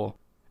individual.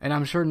 And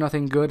I'm sure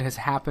nothing good has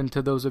happened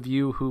to those of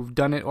you who've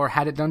done it or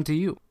had it done to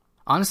you.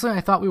 Honestly, I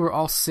thought we were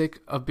all sick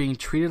of being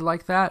treated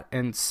like that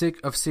and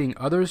sick of seeing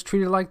others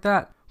treated like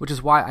that, which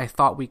is why I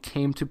thought we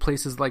came to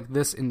places like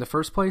this in the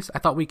first place. I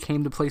thought we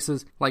came to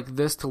places like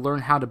this to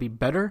learn how to be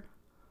better,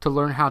 to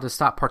learn how to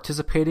stop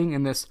participating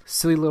in this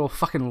silly little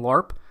fucking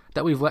LARP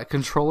that we've let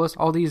control us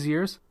all these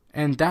years.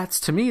 And that's,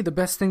 to me, the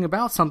best thing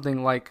about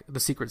something like the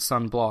Secret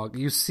Sun blog.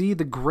 You see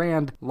the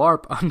grand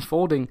LARP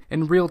unfolding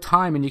in real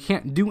time, and you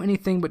can't do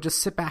anything but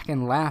just sit back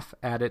and laugh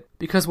at it,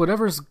 because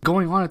whatever's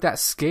going on at that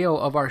scale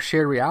of our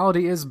shared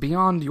reality is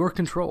beyond your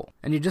control.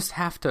 And you just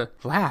have to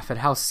laugh at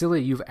how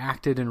silly you've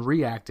acted and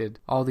reacted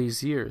all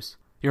these years.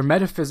 Your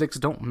metaphysics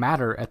don't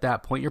matter at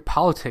that point. Your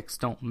politics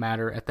don't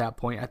matter at that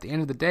point. At the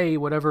end of the day,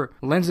 whatever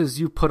lenses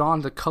you put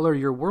on to color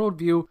your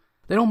worldview,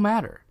 they don't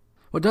matter.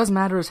 What does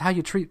matter is how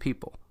you treat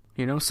people.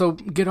 So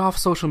get off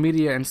social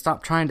media and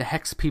stop trying to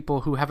hex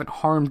people who haven't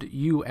harmed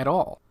you at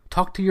all.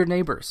 Talk to your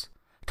neighbors.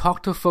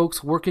 Talk to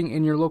folks working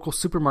in your local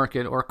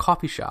supermarket or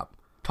coffee shop.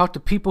 Talk to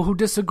people who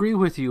disagree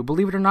with you.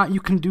 Believe it or not, you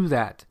can do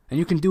that. And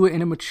you can do it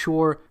in a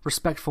mature,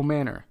 respectful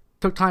manner.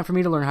 It took time for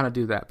me to learn how to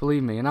do that,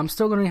 believe me, and I'm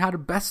still learning how to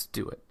best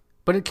do it.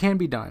 But it can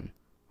be done.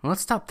 And let's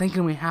stop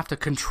thinking we have to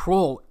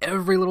control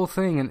every little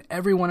thing and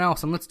everyone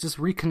else, and let's just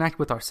reconnect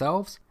with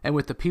ourselves and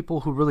with the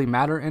people who really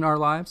matter in our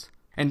lives.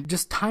 And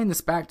just tying this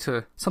back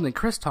to something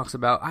Chris talks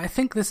about, I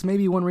think this may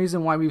be one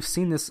reason why we've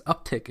seen this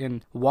uptick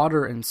in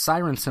water and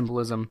siren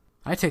symbolism.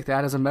 I take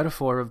that as a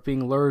metaphor of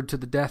being lured to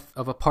the death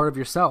of a part of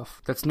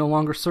yourself that's no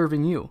longer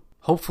serving you.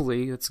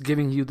 Hopefully, it's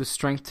giving you the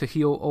strength to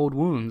heal old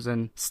wounds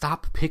and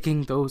stop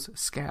picking those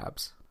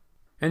scabs.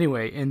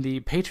 Anyway, in the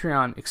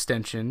Patreon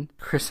extension,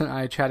 Chris and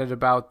I chatted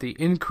about the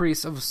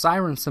increase of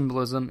siren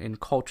symbolism in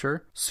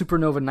culture,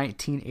 Supernova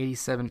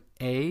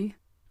 1987A,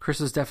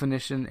 Chris's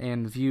definition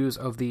and views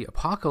of the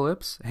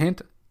apocalypse,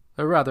 hint,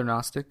 they're rather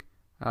Gnostic,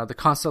 the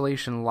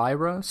constellation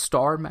Lyra,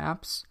 star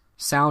maps,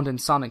 sound and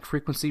sonic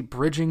frequency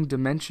bridging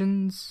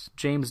dimensions,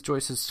 James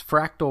Joyce's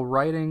fractal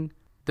writing,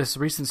 this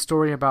recent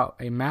story about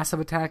a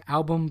Massive Attack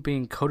album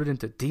being coded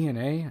into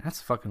DNA,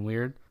 that's fucking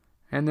weird,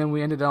 and then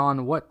we ended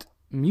on what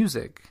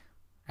music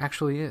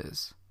actually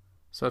is.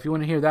 So if you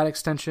want to hear that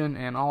extension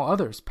and all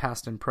others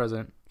past and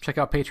present, check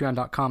out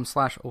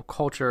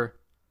patreon.com/occulture.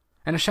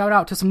 And a shout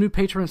out to some new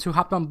patrons who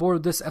hopped on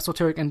board this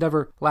esoteric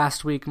endeavor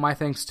last week. My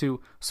thanks to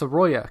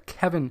Soroya,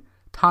 Kevin,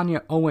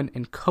 Tanya, Owen,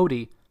 and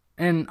Cody.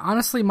 And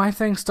honestly, my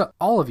thanks to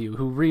all of you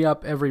who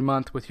re-up every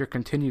month with your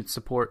continued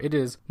support. It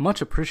is much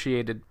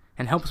appreciated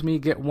and helps me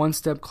get one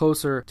step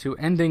closer to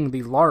ending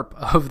the LARP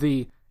of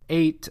the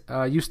 8,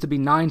 used to be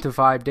 9 to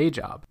 5 day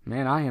job.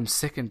 Man, I am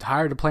sick and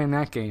tired of playing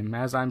that game,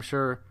 as I'm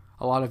sure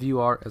a lot of you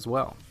are as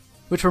well.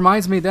 Which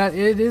reminds me that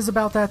it is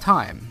about that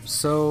time.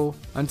 So,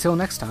 until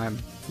next time,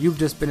 you've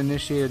just been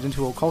initiated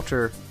into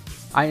OCCULTURE.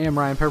 I am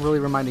Ryan Peverly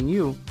reminding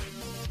you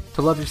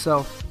to love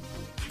yourself,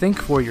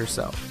 think for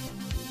yourself,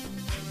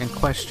 and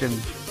question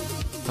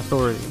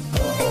authority.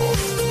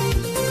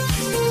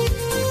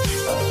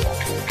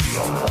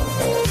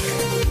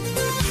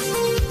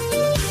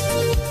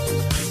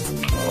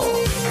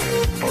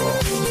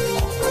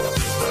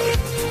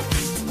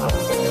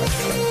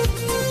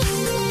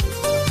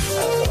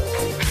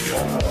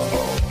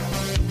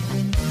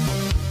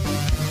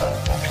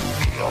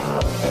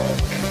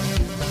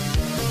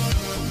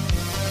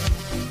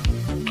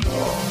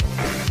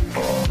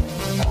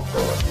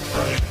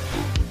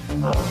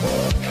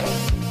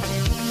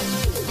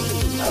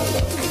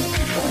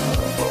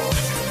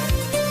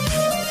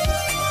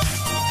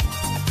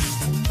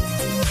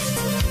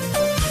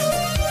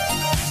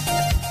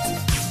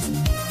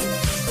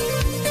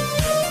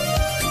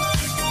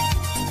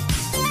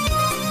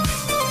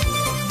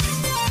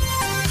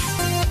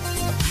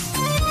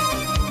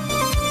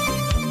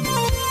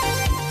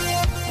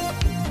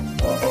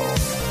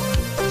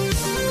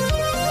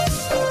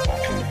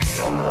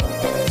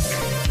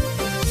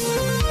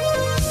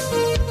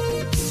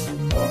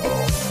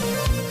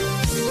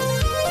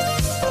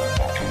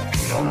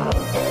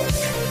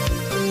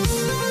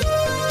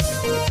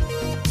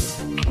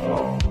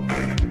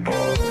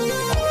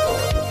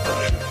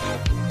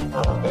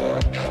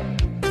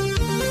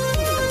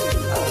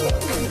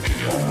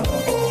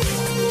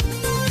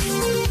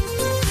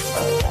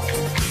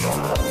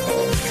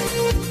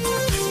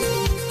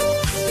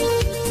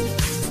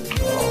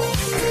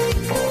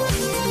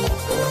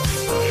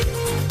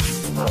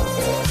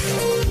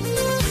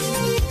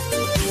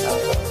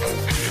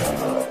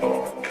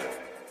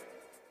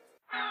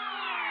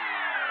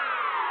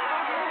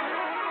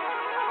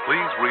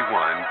 Please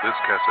rewind this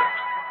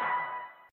cassette.